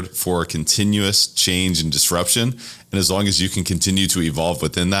prepared for continuous change and disruption. And as long as you can continue to evolve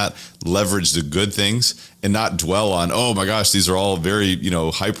within that, leverage the good things and not dwell on, oh my gosh, these are all very,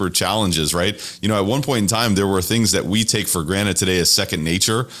 hyper challenges, right? At one point in time, there were things that we take for granted today as second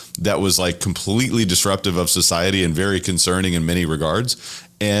nature that was like completely disruptive of society and very concerning in many regards.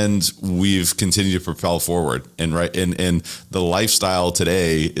 And we've continued to propel forward, and the lifestyle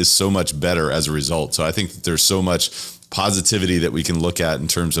today is so much better as a result. So I think that there's so much positivity that we can look at in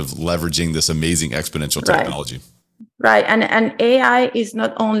terms of leveraging this amazing exponential technology. Right. And AI is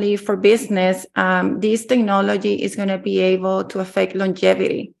not only for business. This technology is going to be able to affect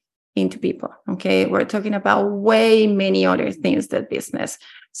longevity into people. Okay. We're talking about way many other things than business.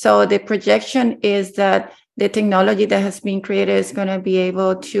 So the projection is that the technology that has been created is going to be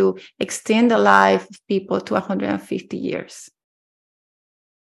able to extend the life of people to 150 years.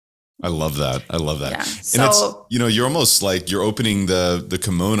 I love that. Yeah. And so, it's, you're almost like you're opening the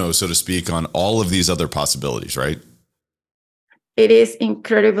kimono, so to speak, on all of these other possibilities, right? It is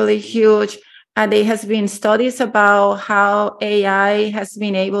incredibly huge. And there has been studies about how AI has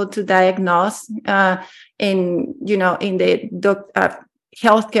been able to diagnose in the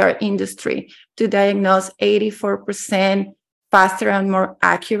healthcare industry to diagnose 84% faster and more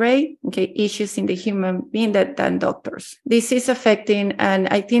accurate issues in the human being than doctors. This is affecting, and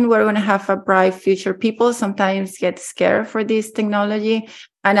I think we're going to have a bright future. People sometimes get scared for this technology,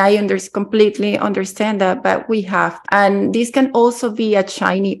 and I completely understand that, but we have. And this can also be a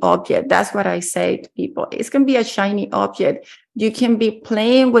shiny object. That's what I say to people. It's going to be a shiny object. You can be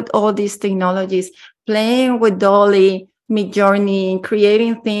playing with all these technologies, playing with Dolly, Midjourney,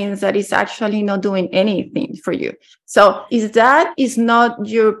 creating things that is actually not doing anything for you. So that is not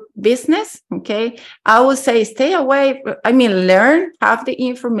your business, okay? I would say stay away. Learn, have the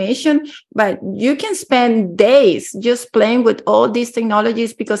information, but you can spend days just playing with all these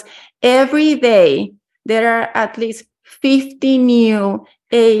technologies because every day there are at least 50 new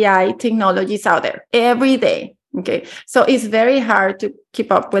AI technologies out there every day, okay? So it's very hard to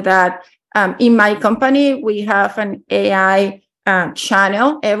keep up with that. In my company, we have an AI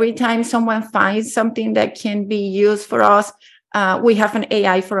channel. Every time someone finds something that can be used for us, we have an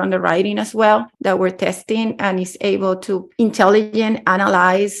AI for underwriting as well that we're testing and is able to intelligent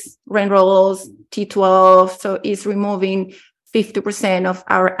analyze rent rolls, T12. So it's removing 50% of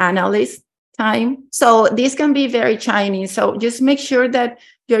our analyst time. So this can be very Chinese. So just make sure that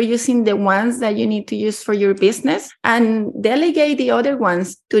you're using the ones that you need to use for your business and delegate the other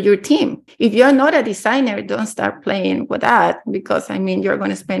ones to your team. If you're not a designer, don't start playing with that because, you're going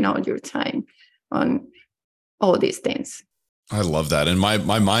to spend all your time on all these things. I love that. And my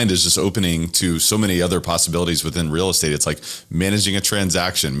mind is just opening to so many other possibilities within real estate. It's like managing a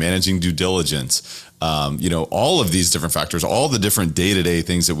transaction, managing due diligence, all of these different factors, all the different day-to-day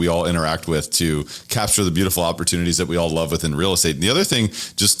things that we all interact with to capture the beautiful opportunities that we all love within real estate. And the other thing,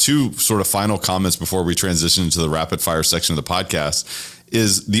 just two sort of final comments before we transition into the rapid fire section of the podcast,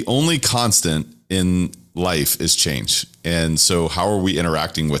 is the only constant in life is change. And so how are we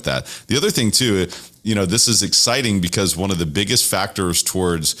interacting with that? The other thing too, this is exciting because one of the biggest factors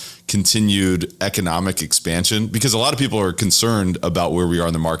towards continued economic expansion, because a lot of people are concerned about where we are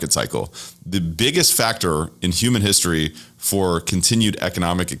in the market cycle. The biggest factor in human history for continued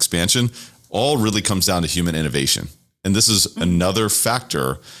economic expansion all really comes down to human innovation. And this is another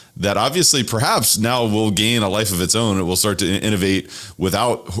factor that obviously perhaps now will gain a life of its own. It will start to innovate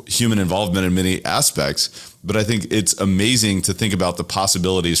without human involvement in many aspects. But I think it's amazing to think about the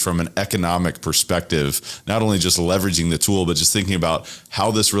possibilities from an economic perspective, not only just leveraging the tool, but just thinking about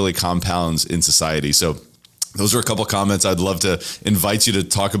how this really compounds in society. So those are a couple of comments. I'd love to invite you to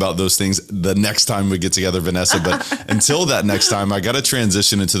talk about those things the next time we get together, Vanessa. But until that next time, I got to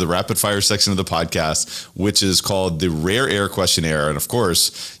transition into the rapid fire section of the podcast, which is called the Rare Air Questionnaire. And of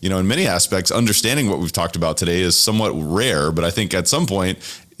course, in many aspects, understanding what we've talked about today is somewhat rare, but I think at some point,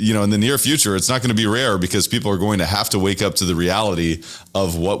 in the near future, it's not going to be rare because people are going to have to wake up to the reality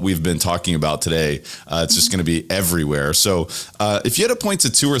of what we've been talking about today. It's just going to be everywhere. So if you had to point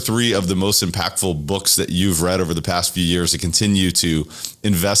to 2 or 3 of the most impactful books that you've read over the past few years to continue to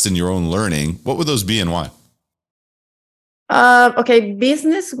invest in your own learning, what would those be and why? Okay,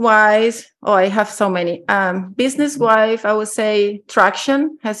 business wise, I have so many. Business wise, I would say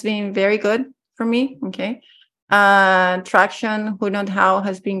Traction has been very good for me. Okay. Traction, Who Not How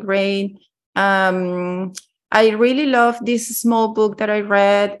has been great. I really love this small book that I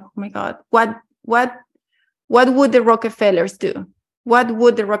read. Oh my God. What would the Rockefellers do? What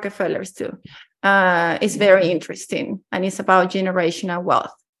would the Rockefellers do? It's very interesting. And it's about generational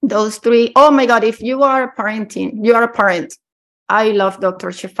wealth. Those three. Oh my God. If you are you are a parent. I love Dr.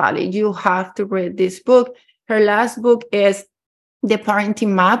 Shefali. You have to read this book. Her last book is The Parenting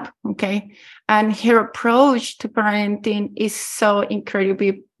Map. Okay. And her approach to parenting is so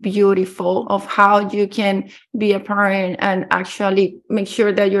incredibly beautiful of how you can be a parent and actually make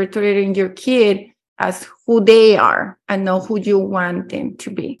sure that you're treating your kid as who they are and not who you want them to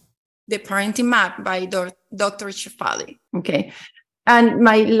be. The Parenting Map by Dr. Shefali. Okay. And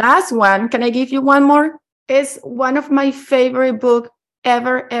my last one, can I give you one more? Is one of my favorite books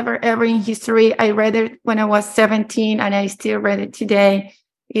ever in history. I read it when I was 17 and I still read it today.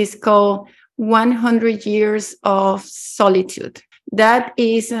 It's called 100 Years of Solitude. That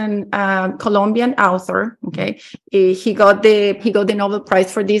is an Colombian author. Okay. He got the Nobel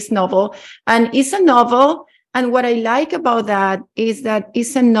Prize for this novel. And it's a novel. And what I like about that is that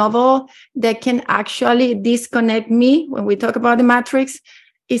it's a novel that can actually disconnect me. When we talk about the Matrix,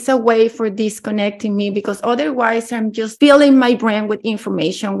 it's a way for disconnecting me, because otherwise I'm just filling my brain with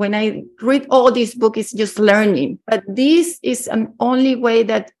information. When I read all this book, it's just learning. But this is an only way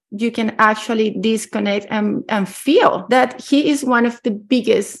that you can actually disconnect and feel that he is one of the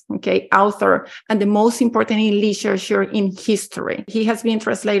biggest, author and the most important in literature in history. He has been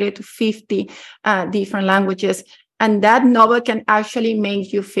translated to 50 different languages. And that novel can actually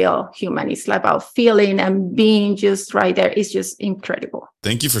make you feel human. It's like about feeling and being just right there. It's just incredible.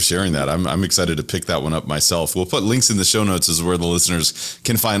 Thank you for sharing that. I'm excited to pick that one up myself. We'll put links in the show notes as where the listeners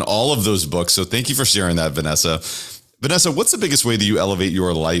can find all of those books. So thank you for sharing that, Vanessa. Vanessa, what's the biggest way that you elevate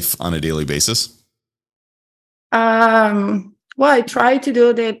your life on a daily basis? Well, I try to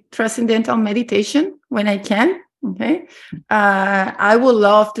do the transcendental meditation when I can. Okay. I would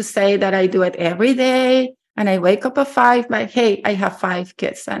love to say that I do it every day. And I wake up at 5, but hey, I have 5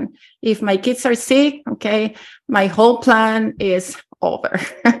 kids. And if my kids are sick, my whole plan is over.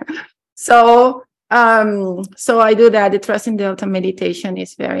 So I do that. The transcendental meditation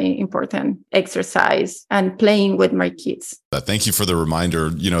is very important exercise, and playing with my kids. Thank you for the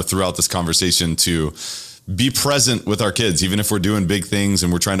reminder, throughout this conversation to be present with our kids, even if we're doing big things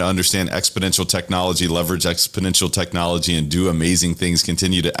and we're trying to understand exponential technology, leverage exponential technology and do amazing things,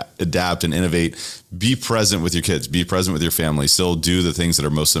 continue to adapt and innovate. Be present with your kids, be present with your family, still do the things that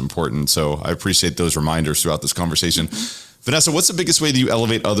are most important. So I appreciate those reminders throughout this conversation. Mm-hmm. Vanessa, what's the biggest way that you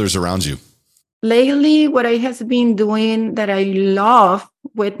elevate others around you? Lately, what I have been doing that I love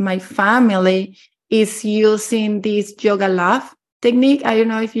with my family is using this yoga laugh technique. I don't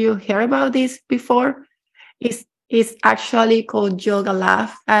know if you heard about this before. It's actually called yoga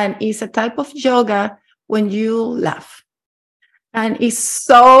laugh, and it's a type of yoga when you laugh. And it's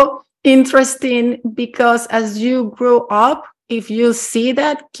so interesting because as you grow up, if you see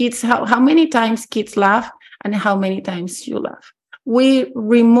that kids, how many times kids laugh and how many times you laugh, we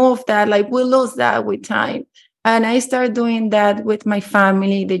remove that, we lose that with time. And I started doing that with my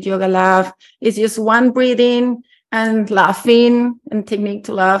family. The yoga laugh is just one breathing and laughing and technique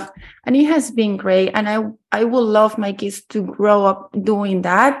to laugh. And it has been great. And I would love my kids to grow up doing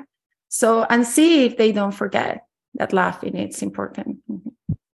that. So, and see if they don't forget that laughing, it's important.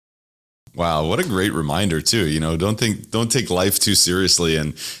 Wow. What a great reminder too. Don't take life too seriously.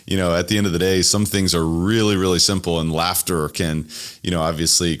 And, at the end of the day, some things are really, really simple, and laughter can,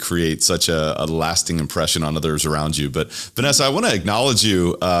 obviously create such a lasting impression on others around you. But Vanessa, I want to acknowledge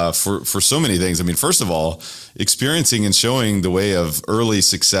you for so many things. I mean, first of all, experiencing and showing the way of early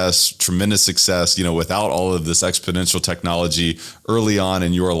success, tremendous success, without all of this exponential technology early on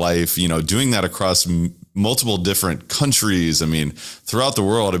in your life, doing that across multiple different countries. I mean, throughout the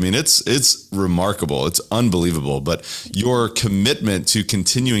world. I mean, it's remarkable. It's unbelievable. But your commitment to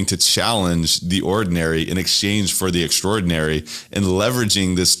continuing to challenge the ordinary in exchange for the extraordinary, and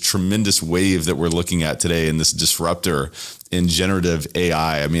leveraging this tremendous wave that we're looking at today, and this disruptor in generative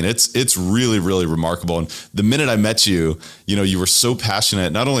AI. I mean, it's really, really remarkable. And the minute I met you, you were so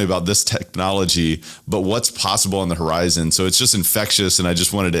passionate, not only about this technology, but what's possible on the horizon. So it's just infectious. And I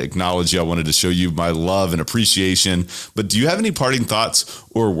just wanted to acknowledge you. I wanted to show you my love and appreciation. But do you have any parting thoughts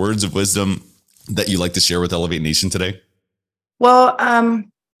or words of wisdom that you'd like to share with Elevate Nation today? Well,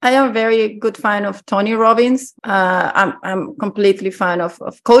 I am a very good fan of Tony Robbins. I'm completely fan of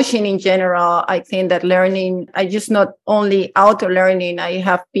coaching in general. I think that learning, I just not only auto learning, I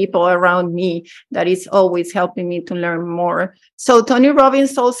have people around me that is always helping me to learn more. So Tony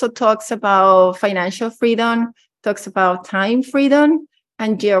Robbins also talks about financial freedom, talks about time freedom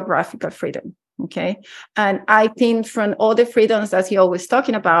and geographical freedom. Okay. And I think from all the freedoms that he always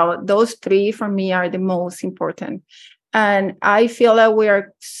talking about, those three for me are the most important. And I feel that we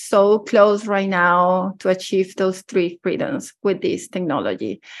are so close right now to achieve those three freedoms with this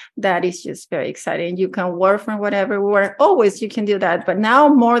technology. That is just very exciting. You can work from whatever, where always you can do that. But now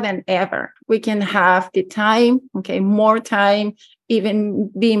more than ever, we can have the time, more time,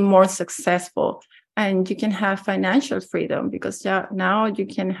 even being more successful. And you can have financial freedom because now you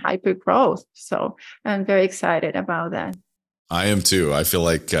can hyper growth. So I'm very excited about that. I am too. I feel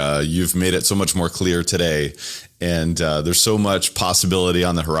like you've made it so much more clear today, and there's so much possibility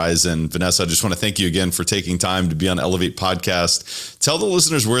on the horizon. Vanessa, I just want to thank you again for taking time to be on Elevate Podcast. Tell the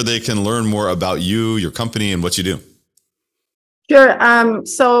listeners where they can learn more about you, your company, and what you do. Sure.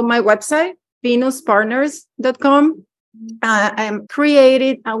 So my website, venuspartners.com. I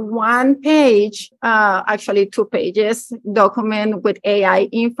created a one page, actually 2 pages document with AI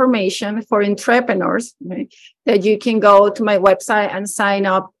information for entrepreneurs, right, that you can go to my website and sign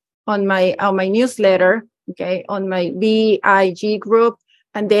up on my newsletter, on my VIG group,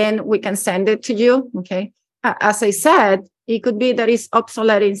 and then we can send it to you. As I said, it could be that it's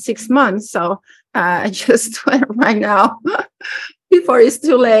obsolete in 6 months, so I just went right now before it's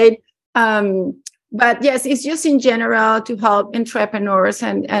too late. But yes, it's just in general to help entrepreneurs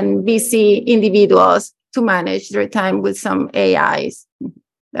and VC individuals to manage their time with some AIs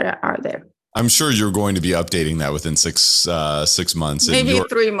that are there. I'm sure you're going to be updating that within 6 months. Maybe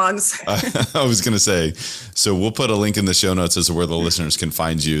 3 months. I was going to say, so we'll put a link in the show notes as to where the listeners can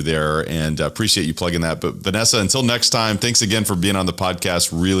find you there, and appreciate you plugging that. But Vanessa, until next time, thanks again for being on the podcast.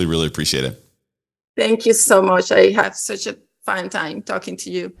 Really, really appreciate it. Thank you so much. I have such a fun time talking to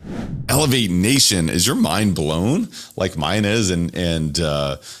you. Elevate Nation, is your mind blown like mine is? And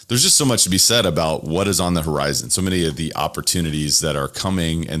there's just so much to be said about what is on the horizon. So many of the opportunities that are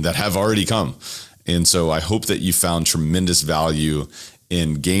coming and that have already come. And so I hope that you found tremendous value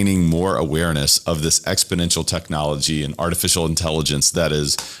in gaining more awareness of this exponential technology and artificial intelligence that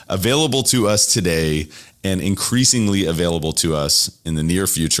is available to us today and increasingly available to us in the near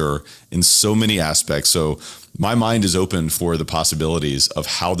future in so many aspects. So my mind is open for the possibilities of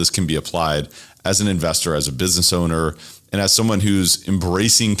how this can be applied as an investor, as a business owner, and as someone who's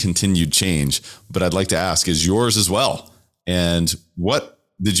embracing continued change. But I'd like to ask, is yours as well? And what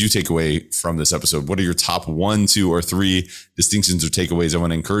did you take away from this episode? What are your top 1, 2, or 3 distinctions or takeaways? I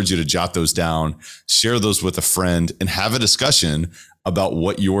want to encourage you to jot those down, share those with a friend, and have a discussion about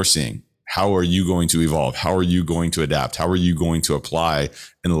what you're seeing. How are you going to evolve? How are you going to adapt? How are you going to apply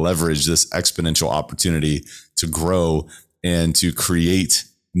and leverage this exponential opportunity to grow and to create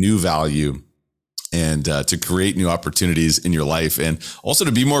new value and to create new opportunities in your life, and also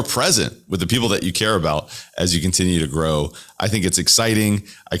to be more present with the people that you care about as you continue to grow? I think it's exciting.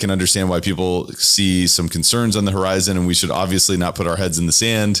 I can understand why people see some concerns on the horizon, and we should obviously not put our heads in the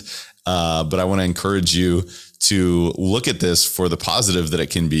sand. But I want to encourage you to look at this for the positive that it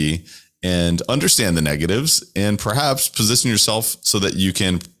can be, and understand the negatives, and perhaps position yourself so that you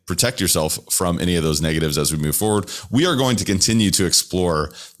can protect yourself from any of those negatives as we move forward. We are going to continue to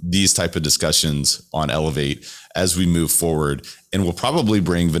explore these type of discussions on Elevate as we move forward. And we'll probably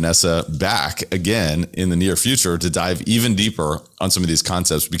bring Vanessa back again in the near future to dive even deeper on some of these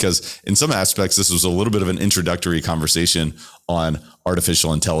concepts, because in some aspects, this was a little bit of an introductory conversation on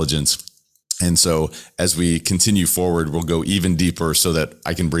artificial intelligence. And so as we continue forward, we'll go even deeper so that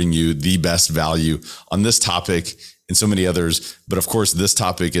I can bring you the best value on this topic and so many others. But of course, this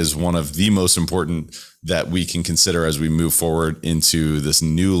topic is one of the most important that we can consider as we move forward into this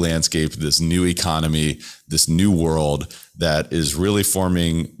new landscape, this new economy, this new world that is really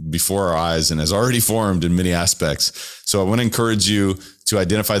forming before our eyes and has already formed in many aspects. So I want to encourage you to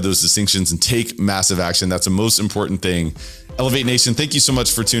identify those distinctions and take massive action. That's the most important thing. Elevate Nation, thank you so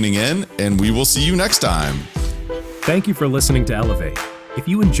much for tuning in, and we will see you next time. Thank you for listening to Elevate. If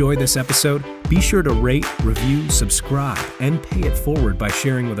you enjoyed this episode, be sure to rate, review, subscribe, and pay it forward by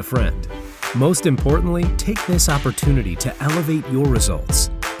sharing with a friend. Most importantly, take this opportunity to elevate your results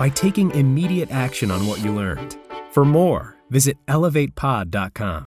by taking immediate action on what you learned. For more, visit elevatepod.com.